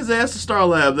 Yeah, send his ass to Star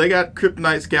Lab. They got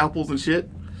kryptonite scalpels and shit.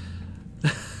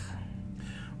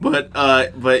 But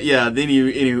yeah,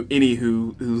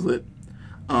 anywho, who's lit?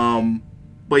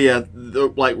 But yeah,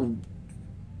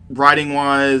 writing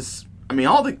wise, I mean,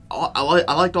 I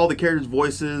liked all the characters'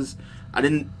 voices. I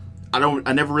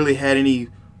never really had any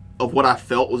of what I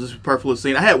felt was a superfluous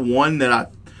scene. I had one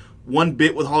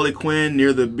bit with Harley Quinn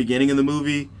near the beginning of the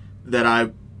movie that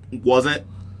I wasn't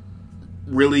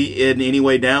really in any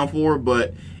way down for,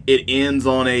 but it ends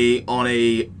on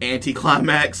a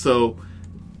anticlimax. So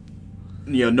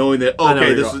knowing that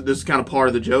this is kind of part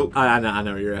of the joke. I know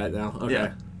where you're at now.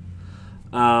 Okay.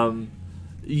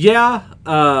 Yeah.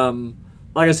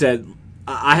 Like I said,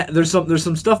 there's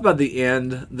some stuff about the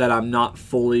end that I'm not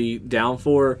fully down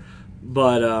for,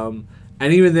 but and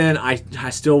even then I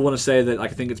still want to say that I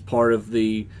think it's part of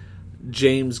the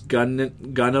James Gunn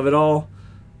of it all,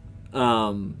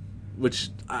 which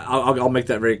I'll make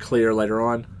that very clear later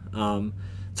on.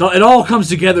 So it all comes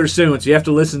together soon, so you have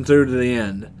to listen through to the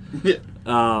end. Yeah.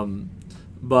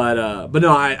 But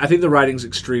no, I think the writing's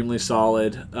extremely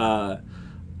solid.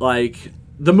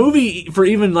 The movie, for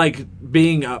even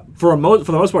being for the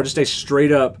most part just a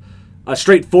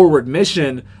straightforward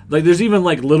mission, there's even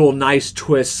little nice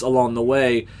twists along the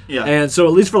way. Yeah. And so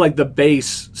at least for the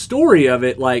base story of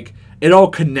it, it all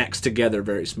connects together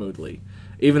very smoothly.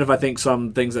 Even if I think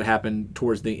some things that happen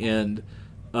towards the end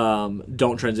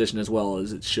don't transition as well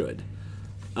as it should.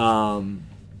 I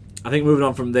think moving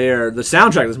on from there, the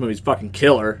soundtrack of this movie is fucking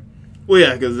killer. Well,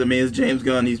 yeah, because I mean, it's James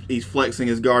Gunn. He's flexing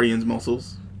his Guardians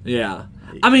muscles. Yeah,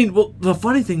 I mean, well, the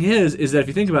funny thing is that if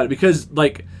you think about it, because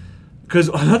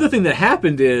another thing that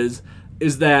happened is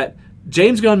that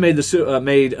James Gunn made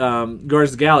Guardians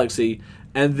of the Galaxy,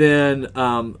 and then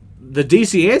the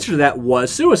DC answer to that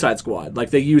was Suicide Squad.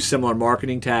 Like, they used similar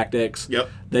marketing tactics. Yep.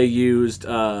 They used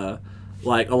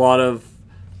like a lot of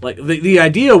the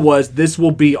idea was this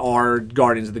will be our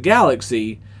Guardians of the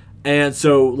Galaxy. And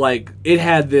so, like, it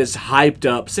had this hyped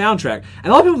up soundtrack. And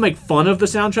a lot of people make fun of the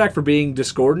soundtrack for being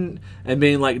discordant and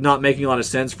being, like, not making a lot of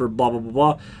sense for blah, blah, blah,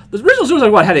 blah. The original Suicide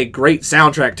Squad had a great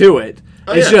soundtrack to it.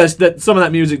 It's just that some of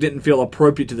that music didn't feel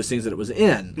appropriate to the scenes that it was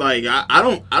in. Like, I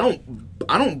don't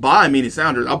buy many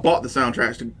soundtracks. I bought the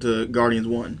soundtracks to Guardians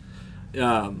 1. But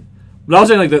I was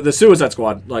saying, like, the Suicide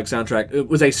Squad, like, soundtrack, it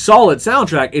was a solid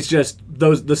soundtrack. It's just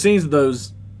the scenes that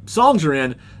those songs are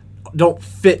in don't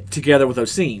fit together with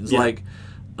those scenes, like,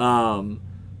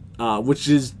 which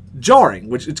is jarring,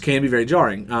 which it can be very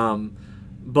jarring.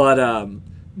 But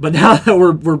now that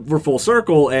we're full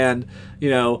circle, and you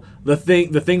know the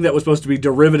thing that was supposed to be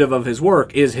derivative of his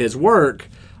work is his work.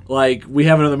 Like, we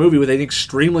have another movie with an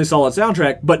extremely solid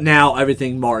soundtrack, but now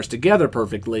everything mars together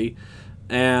perfectly,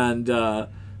 and and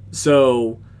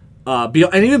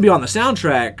even beyond the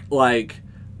soundtrack, like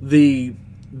the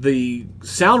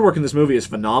sound work in this movie is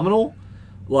phenomenal.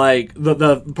 Like,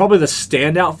 the probably the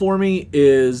standout for me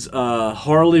is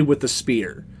Harley with the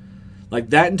spear. Like,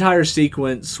 that entire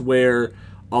sequence where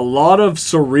a lot of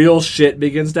surreal shit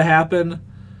begins to happen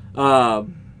while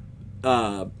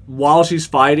she's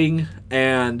fighting,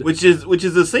 and which is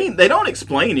the scene. They don't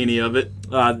explain any of it,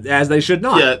 as they should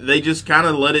not. Yeah, they just kind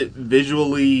of let it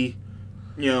visually,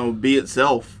 be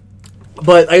itself.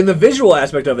 But in the visual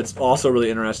aspect of it's also really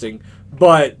interesting.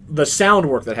 But the sound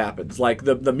work that happens, like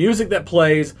the music that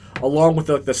plays, along with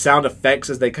the sound effects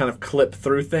as they kind of clip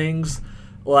through things,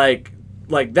 like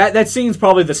that scene's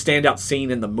probably the standout scene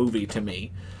in the movie to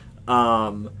me.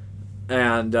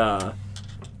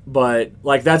 But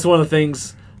like, that's one of the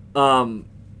things.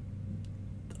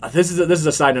 This is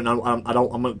a side note.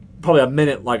 I'm probably a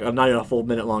minute, like, I'm not even a full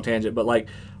minute long tangent, but like,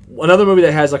 another movie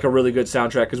that has like a really good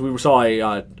soundtrack, because we saw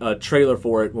a trailer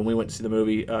for it when we went to see the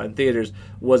movie in theaters,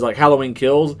 was like Halloween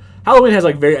Kills. Halloween has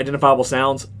like very identifiable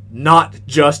sounds, not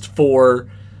just for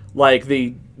like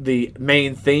the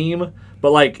main theme,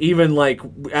 but like even like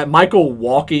at Michael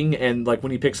walking and like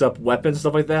when he picks up weapons,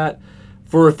 stuff like that,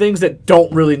 for things that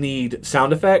don't really need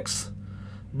sound effects,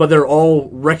 but they're all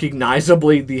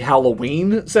recognizably the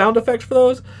Halloween sound effects for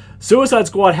those. Suicide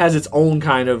Squad has its own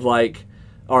kind of like,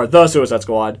 or the Suicide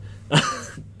Squad,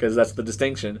 because that's the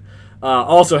distinction,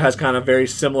 also has kind of very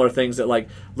similar things that like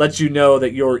lets you know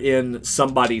that you're in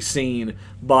somebody's scene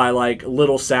by like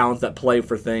little sounds that play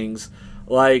for things,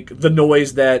 like the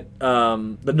noises that are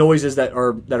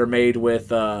made with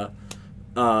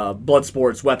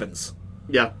Bloodsport's weapons.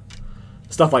 Yeah,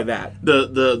 stuff like that.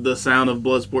 The sound of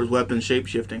Bloodsport's weapons shape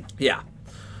shifting. Yeah,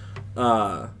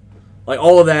 like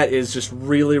all of that is just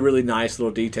really, really nice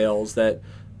little details that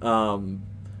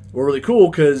were really cool,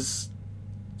 because,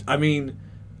 I mean,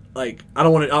 like, I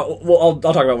don't want to... I'll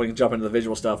talk about when we can jump into the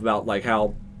visual stuff, about, like,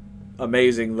 how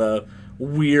amazing the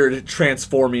weird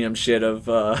Transformium shit of...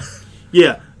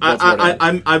 yeah,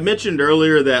 I mentioned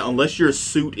earlier that unless your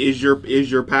suit is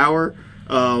your power,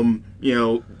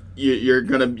 you're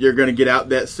gonna get out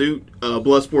that suit.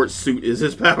 Bloodsport's suit is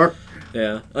his power.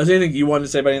 Yeah. Is there anything you wanted to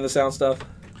say about any of the sound stuff?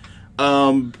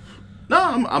 No,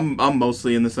 I'm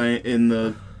mostly in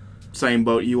the same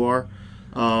boat you are.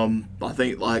 I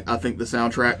think the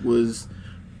soundtrack was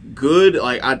good.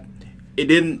 Like,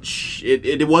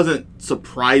 it wasn't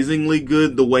surprisingly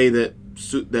good the way that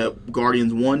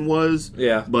Guardians 1 was.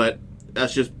 Yeah. But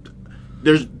that's just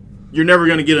you're never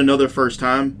gonna get another first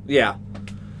time. Yeah.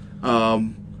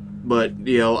 But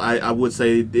I would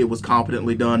say it was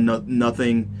competently done.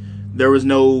 Nothing. There was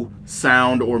no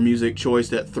sound or music choice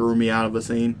that threw me out of a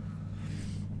scene.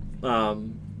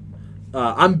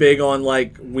 I'm big on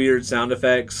like weird sound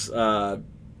effects, if a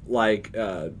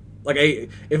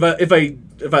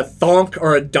thonk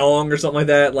or a dong or something like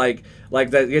that, like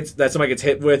that somebody gets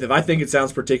hit with. If I think it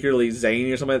sounds particularly zany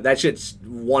or something, that shit's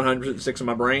 100% in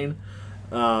my brain.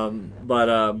 For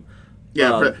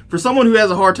someone who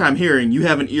has a hard time hearing, you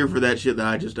have an ear for that shit that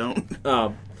I just don't.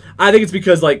 I think it's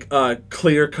because like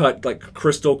clear cut, like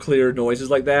crystal clear noises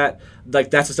like that,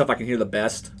 like that's the stuff I can hear the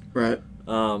best. Right.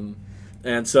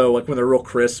 And so, like, when they're real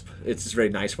crisp, it's just very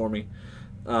nice for me.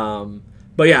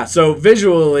 But yeah, so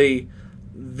visually,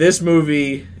 this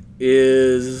movie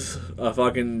is a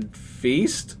fucking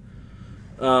feast.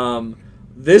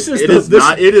 This is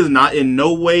It is not in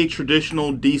no way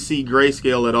traditional DC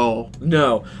grayscale at all.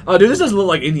 No, dude, this doesn't look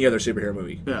like any other superhero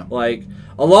movie. Yeah, like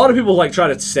a lot of people like try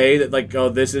to say that like, oh,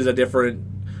 this is a different.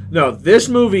 No, this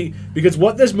movie, because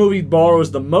what this movie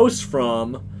borrows the most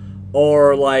from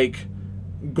are like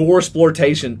gore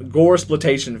exploitation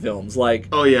films. Like,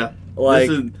 oh yeah, like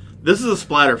this is a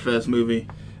Splatterfest movie.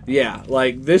 Yeah,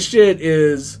 like this shit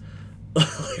is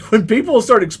like when people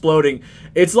start exploding,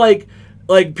 it's like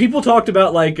people talked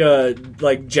about like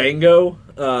Django,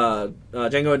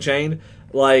 Django Unchained,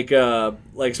 like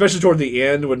especially toward the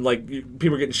end when like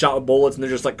people are getting shot with bullets and they're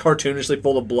just like cartoonishly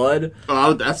full of blood.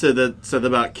 Oh, I said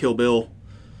about Kill Bill.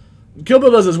 Kill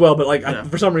Bill does as well, but like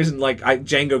for some reason, like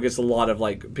Django gets a lot of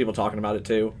like people talking about it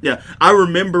too. Yeah, I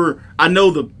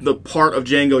know the part of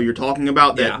Django you're talking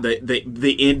about, that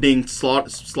the ending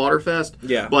Slaughterfest.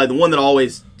 Yeah, but like, the one that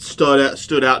always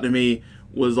stood out to me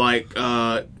was like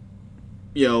of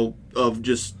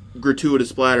just gratuitous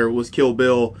splatter was Kill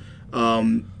Bill.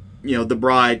 The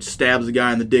bride stabs the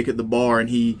guy in the dick at the bar,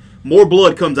 and more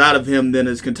blood comes out of him than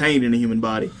is contained in a human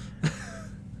body.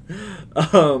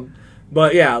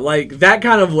 But yeah, like that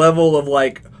kind of level of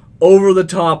like over the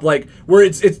top, like where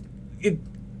it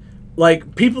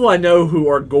like people I know who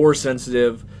are gore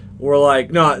sensitive were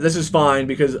like, no, this is fine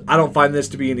because I don't find this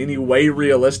to be in any way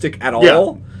realistic at all.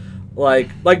 Yeah.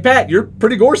 Like Pat, you're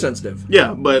pretty gore sensitive.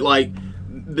 Yeah, but like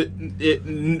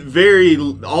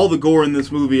all the gore in this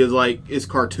movie is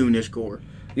cartoonish gore.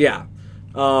 Yeah,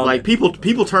 like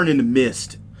people turn into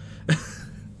mist.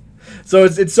 So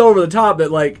it's so over the top that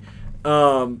like.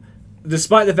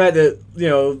 Despite the fact that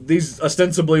these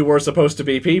ostensibly were supposed to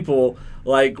be people,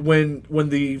 like when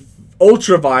the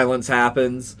ultra violence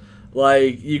happens,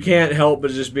 like you can't help but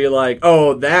just be like,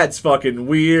 oh, that's fucking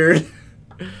weird.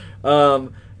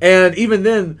 And even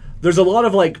then, there's a lot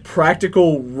of like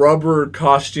practical rubber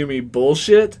costumey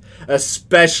bullshit,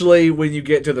 especially when you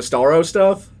get to the Starro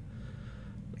stuff.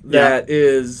 That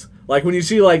is like when you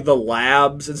see like the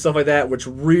labs and stuff like that, which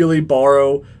really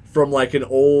borrow from like an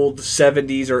old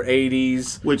 70s or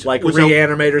 80s, which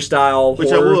Reanimator style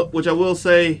horror. Which I will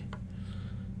say,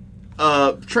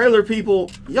 trailer people,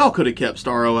 y'all could have kept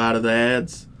Starro out of the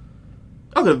ads.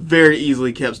 Y'all could have very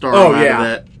easily kept Starro out of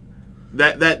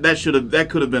that. That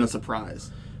could have been a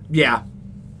surprise. Yeah.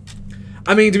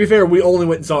 I mean, to be fair, we only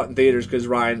went and saw it in theaters because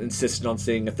Ryan insisted on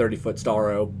seeing a 30-foot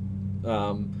Starro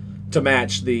to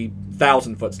match the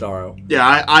 1,000-foot Starro.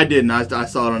 Yeah, I didn't. I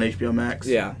saw it on HBO Max.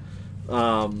 Yeah.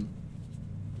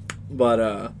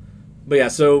 But yeah,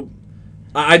 so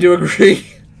I do agree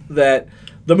that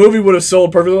the movie would have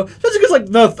sold perfectly well. That's because like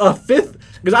the fifth,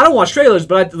 because I don't watch trailers,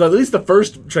 but at least the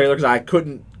first trailer, because I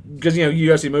couldn't, because you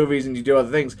go see movies and you do other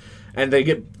things, and they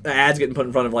get ads getting put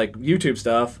in front of like YouTube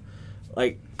stuff.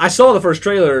 Like I saw the first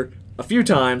trailer a few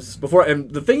times before,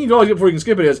 and the thing you can always get before you can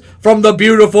skip it is "From the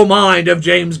Beautiful Mind of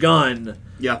James Gunn."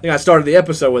 Yeah, I think I started the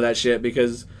episode with that shit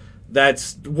because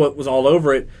that's what was all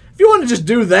over it. If you want to just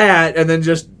do that and then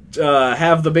just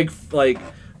have the big shot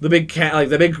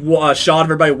of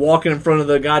everybody walking in front of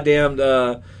the goddamn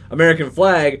American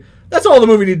flag, that's all the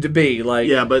movie needed to be. Like,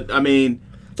 yeah, but I mean,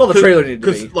 that's all the trailer needed to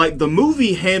be. Because like the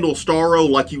movie handles Starro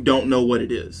like you don't know what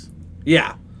it is.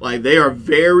 Yeah, like they are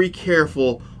very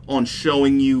careful on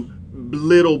showing you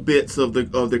little bits of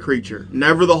the creature,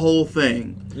 never the whole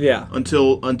thing. Yeah,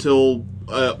 until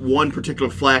one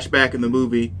particular flashback in the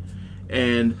movie,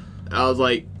 and I was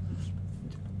like,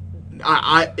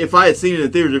 if I had seen it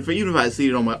in theaters, even if I had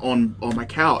seen it on my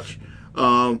couch,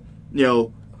 getting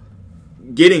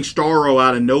Starro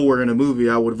out of nowhere in a movie,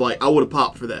 I would have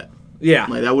popped for that. Yeah,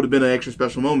 like that would have been an extra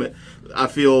special moment. I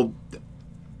feel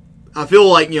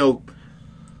like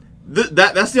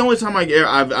that's the only time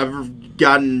I've ever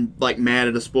gotten like mad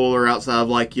at a spoiler outside of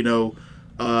like I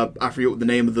forget what the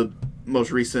name of the most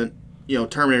recent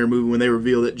Terminator movie when they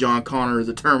reveal that John Connor is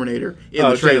a Terminator in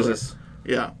the trailer. Jesus.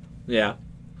 Yeah.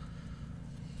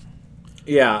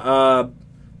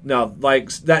 No, like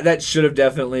that should have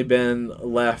definitely been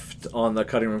left on the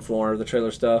cutting room floor. The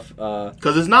trailer stuff,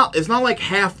 because it's not like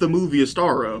half the movie is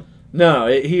Starro. No,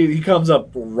 he comes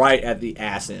up right at the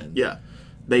ass end. Yeah,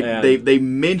 they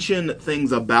mention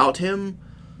things about him,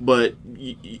 but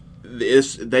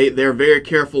they're very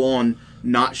careful on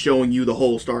not showing you the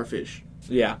whole starfish.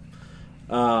 Yeah.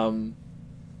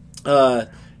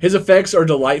 His effects are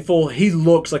delightful. He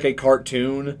looks like a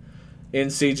cartoon in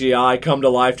CGI come to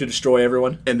life to destroy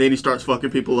everyone. And then he starts fucking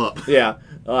people up. Yeah.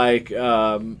 Like,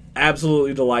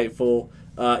 absolutely delightful.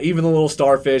 Even the little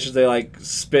starfish as they, like,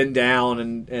 spin down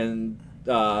and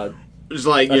just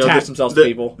like, attach themselves to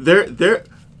people.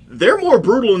 they're more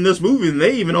brutal in this movie than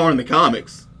they even are in the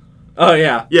comics. Oh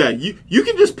yeah. Yeah, you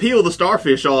can just peel the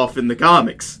starfish off in the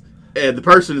comics, and the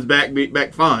person is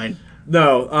back fine.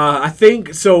 No, I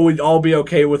think so. We'd all be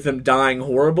okay with them dying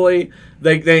horribly.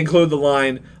 They include the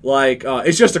line like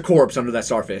it's just a corpse under that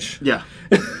starfish. Yeah.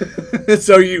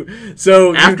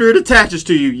 so after it attaches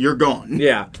to you, you're gone.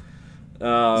 Yeah.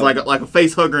 It's like a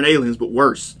face hugger in Aliens, but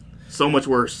worse. So much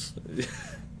worse.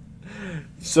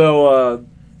 So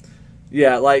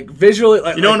yeah, like visually,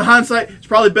 in hindsight, it's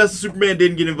probably best that Superman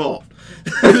didn't get involved.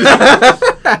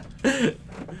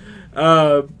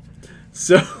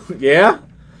 So yeah.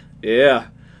 As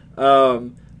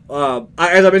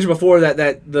I mentioned before,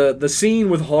 that the scene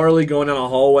with Harley going down a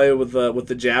hallway with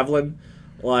the javelin,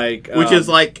 like which is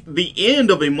like the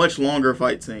end of a much longer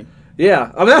fight scene.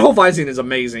 Yeah, I mean that whole fight scene is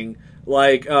amazing.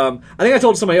 Like I think I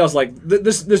told somebody else like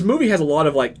this movie has a lot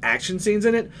of like action scenes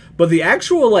in it, but the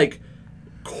actual like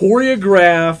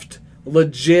choreographed,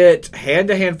 legit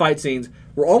hand-to-hand fight scenes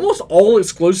were almost all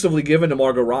exclusively given to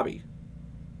Margot Robbie.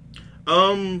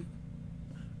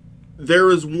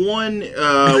 There is one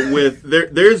with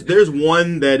there's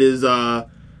one that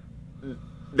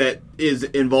is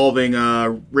involving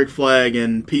Rick Flag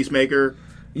and Peacemaker.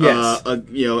 Yes.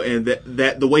 And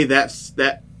that the way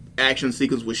that action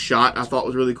sequence was shot, I thought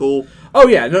was really cool. Oh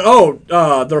yeah.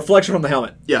 The reflection from the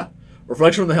helmet. Yeah.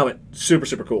 Reflection from the helmet, super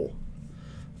super cool.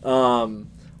 No.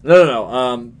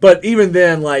 But even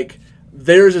then, like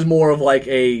theirs is more of like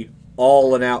a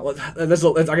all and out. I guess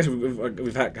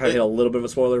we've had kind of hit a little bit of a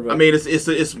spoiler, but I mean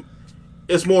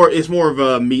it's more of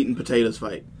a meat and potatoes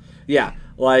fight. Yeah,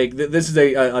 like this is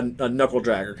a knuckle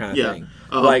dragger kind of thing.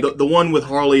 Like the one with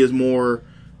Harley is more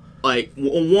like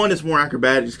one is more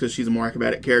acrobatic just because she's a more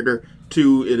acrobatic character.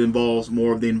 Two, it involves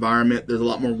more of the environment. There's a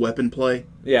lot more weapon play.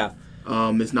 Yeah.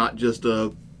 It's not just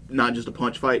a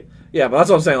punch fight. Yeah, but that's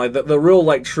what I'm saying. Like the real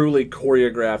like truly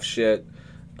choreographed shit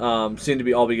seemed to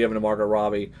be given to Margot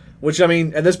Robbie. Which, I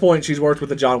mean, at this point, she's worked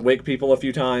with the John Wick people a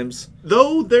few times.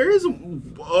 Though there is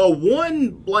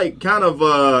one like kind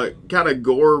of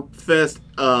gore fest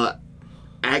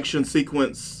action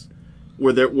sequence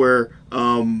where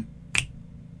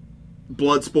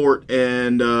Bloodsport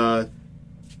and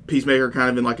Peacemaker are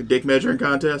kind of in like a dick measuring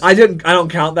contest. I don't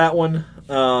count that one.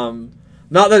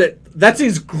 Not that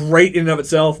scene's great in and of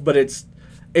itself, but it's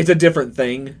a different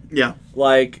thing. Yeah.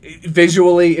 Like,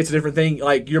 visually, it's a different thing.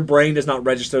 Like, your brain does not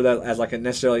register that as, like,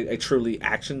 necessarily a truly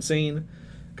action scene.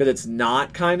 Because it's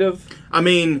not, kind of. I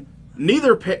mean,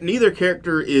 neither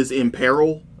character is in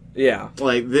peril. Yeah.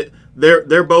 Like,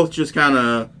 they're both just kind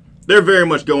of... They're very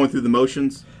much going through the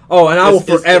motions. Oh, and I will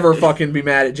forever fucking be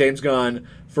mad at James Gunn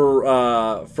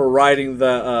for writing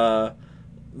the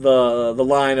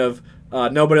line of,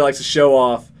 nobody likes to show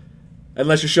off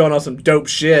unless you're showing off some dope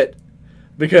shit.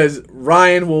 Because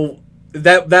Ryan will...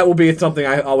 That will be something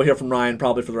I will hear from Ryan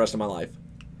probably for the rest of my life.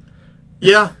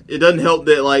 Yeah, it doesn't help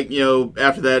that, like,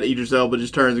 after that, Idris Elba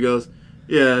just turns and goes,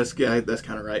 yeah, that's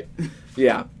kind of right.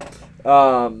 Yeah.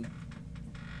 No,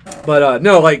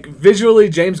 like, visually,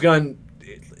 James Gunn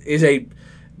is a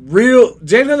real...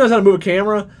 James Gunn knows how to move a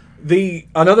camera.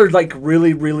 Another, like,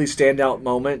 really, really standout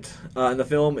moment in the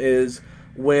film is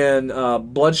when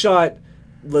Bloodshot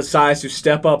decides to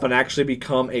step up and actually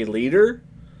become a leader.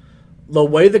 The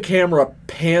way the camera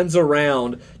pans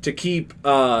around to keep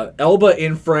Elba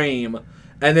in frame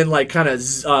and then like kind of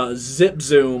zip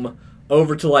zoom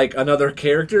over to like another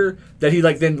character that he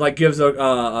like then like gives an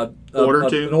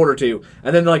order to,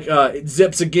 and then like it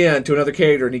zips again to another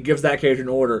character and he gives that character an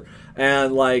order,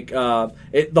 and like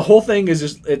the whole thing is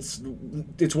just it's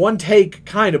one take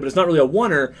kind of, but it's not really a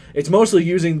oneer. It's mostly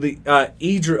using the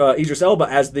Idris Elba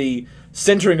as the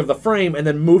centering of the frame and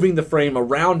then moving the frame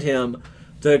around him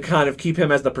to kind of keep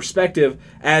him as the perspective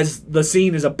as the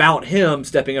scene is about him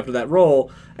stepping up to that role,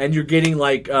 and you're getting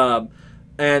like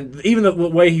and even the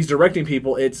way he's directing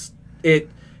people,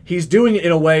 he's doing it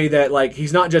in a way that like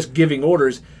he's not just giving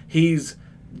orders, he's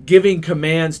giving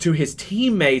commands to his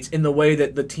teammates in the way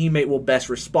that the teammate will best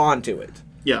respond to it.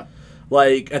 Yeah.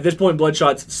 Like at this point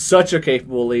Bloodshot's such a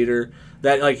capable leader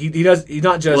that like he's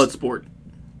not just Bloodsport.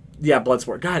 Yeah,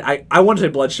 Bloodsport. God, I want to say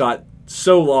Bloodshot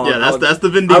so long. Yeah, that's the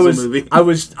Vin Diesel movie. I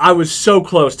was so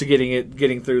close to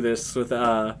getting through this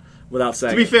without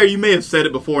saying. To be fair, you may have said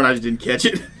it before and I just didn't catch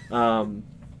it.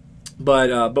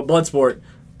 But Bloodsport,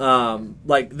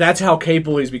 like that's how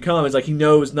capable he's become. It's like he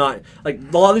knows not like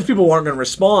a lot of these people aren't going to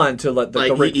respond to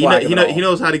the Rick Flag. He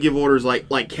knows how to give orders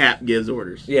like Cap gives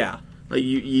orders. Yeah, like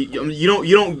you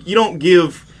don't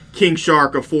give King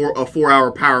Shark a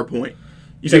 4-hour PowerPoint.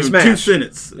 You give him 2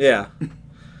 sentences. Yeah.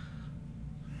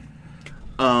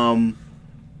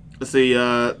 Let's see.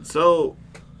 So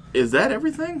is that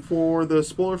everything for the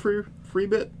spoiler free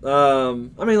bit? I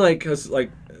mean, like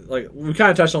we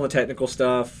kind of touched on the technical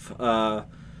stuff.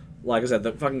 Like I said,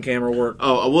 the fucking camera work.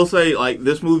 Oh, I will say, like,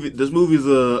 this movie's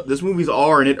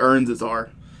R, and it earns its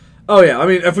R. Oh yeah, I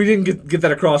mean, if we didn't get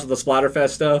that across with the Splatterfest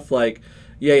stuff, like,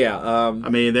 yeah. I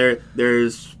mean,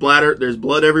 there's splatter, there's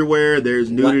blood everywhere,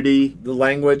 there's nudity, the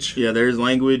language. Yeah, there's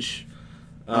language.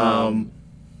 There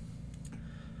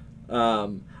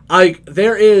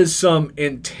is some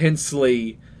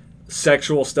intensely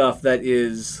sexual stuff that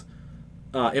is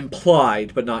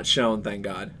implied but not shown. Thank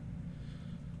God.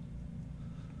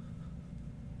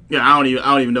 Yeah, I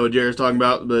don't even know what Jared's talking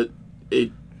about, but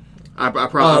I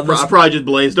probably just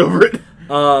blazed over it.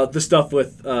 The stuff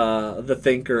with the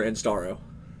Thinker and Starro.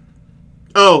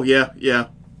 Oh yeah.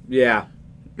 Yeah.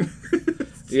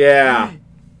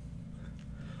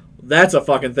 That's a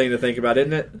fucking thing to think about,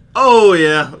 isn't it? Oh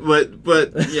yeah, but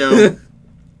you know,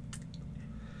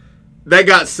 that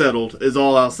got settled. Is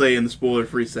all I'll say in the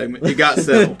spoiler-free segment. It got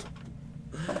settled.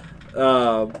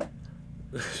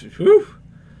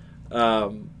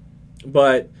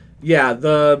 But yeah,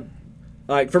 for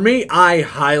me, I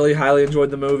highly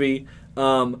enjoyed the movie.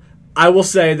 I will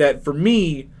say that for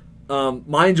me,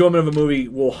 my enjoyment of a movie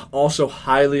will also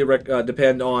highly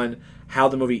depend on how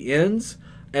the movie ends,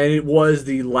 and it was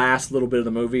the last little bit of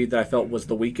the movie that I felt was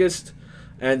the weakest,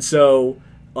 and so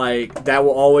like that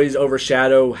will always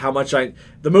overshadow how much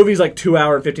the movie's like 2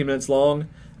 hours and 15 minutes long,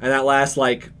 and that last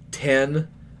like 10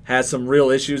 has some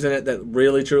real issues in it that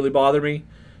really truly bother me.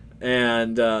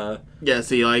 And yeah,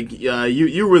 see, like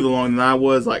you were the longer than I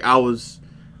was. Like I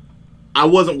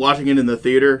wasn't watching it in the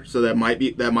theater, so that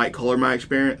might color my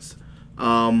experience.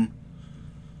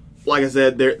 Like I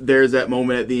said, there's that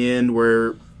moment at the end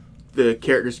where the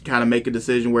characters kind of make a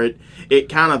decision where it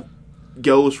kind of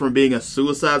goes from being a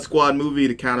Suicide Squad movie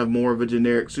to kind of more of a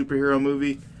generic superhero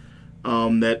movie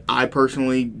that I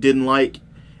personally didn't like.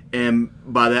 And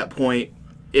by that point,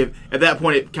 at that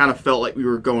point it kind of felt like we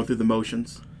were going through the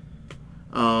motions.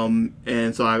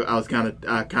 And so I was kind of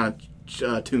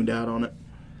tuned out on it.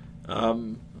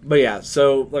 But yeah,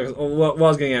 so like what I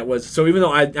was getting at was, so even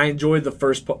though I enjoyed the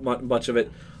first bunch of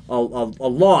it a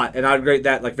lot, and I'd rate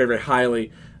that like very, very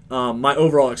highly, my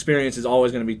overall experience is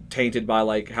always going to be tainted by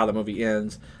like how the movie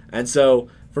ends. And so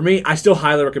for me, I still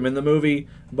highly recommend the movie,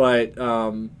 but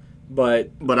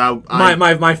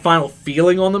my final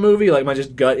feeling on the movie, like my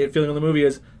just gut feeling on the movie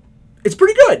is it's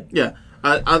pretty good. Yeah.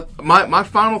 My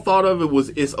final thought of it was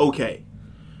it's okay.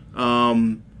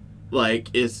 Like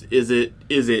it's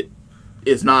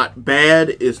not bad.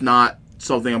 It's not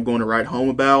something I'm going to write home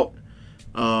about.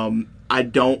 I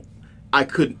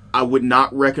would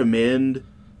not recommend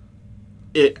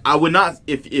it. I would not,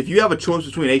 if you have a choice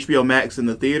between HBO Max and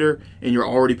the theater and you're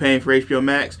already paying for HBO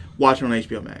Max, watch it on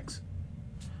HBO Max.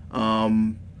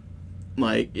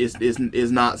 Like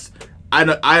it's not.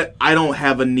 I don't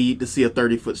have a need to see a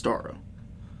 30-foot Starro.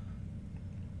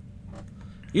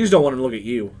 You just don't want him to look at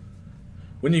you.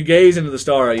 When you gaze into the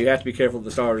Starro, you have to be careful that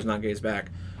the Starro does not gaze back.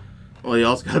 Well, you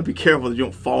also got to be careful that you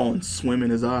don't fall and swim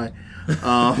in his eye.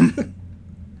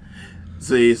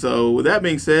 See, so with that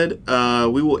being said,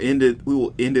 we will end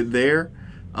it there.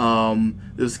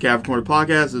 This is Cavern Corner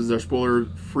Podcast. This is our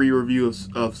spoiler-free review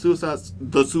of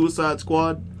the Suicide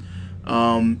Squad.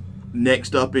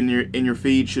 Next up in your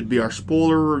feed should be our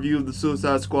spoiler review of the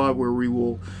Suicide Squad, where we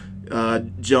will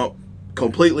jump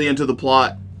completely into the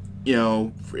plot. You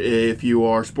know, if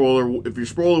you're spoiler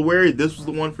wary, this was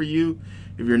the one for you.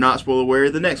 If you're not spoiler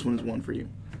wary, the next one is one for you.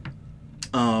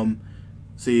 You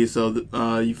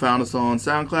found us on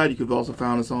SoundCloud. You could have also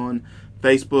found us on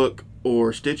Facebook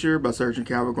or Stitcher by searching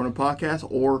Cavern Corner Podcast,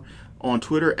 or on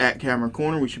Twitter at Cavern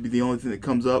Corner. We should be the only thing that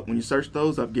comes up when you search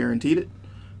those. I've guaranteed it.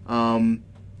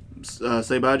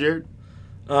 Say bye, Jared.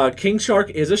 King Shark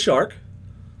is a shark.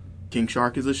 King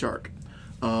Shark is a shark.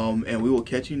 And we will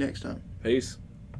catch you next time. Peace.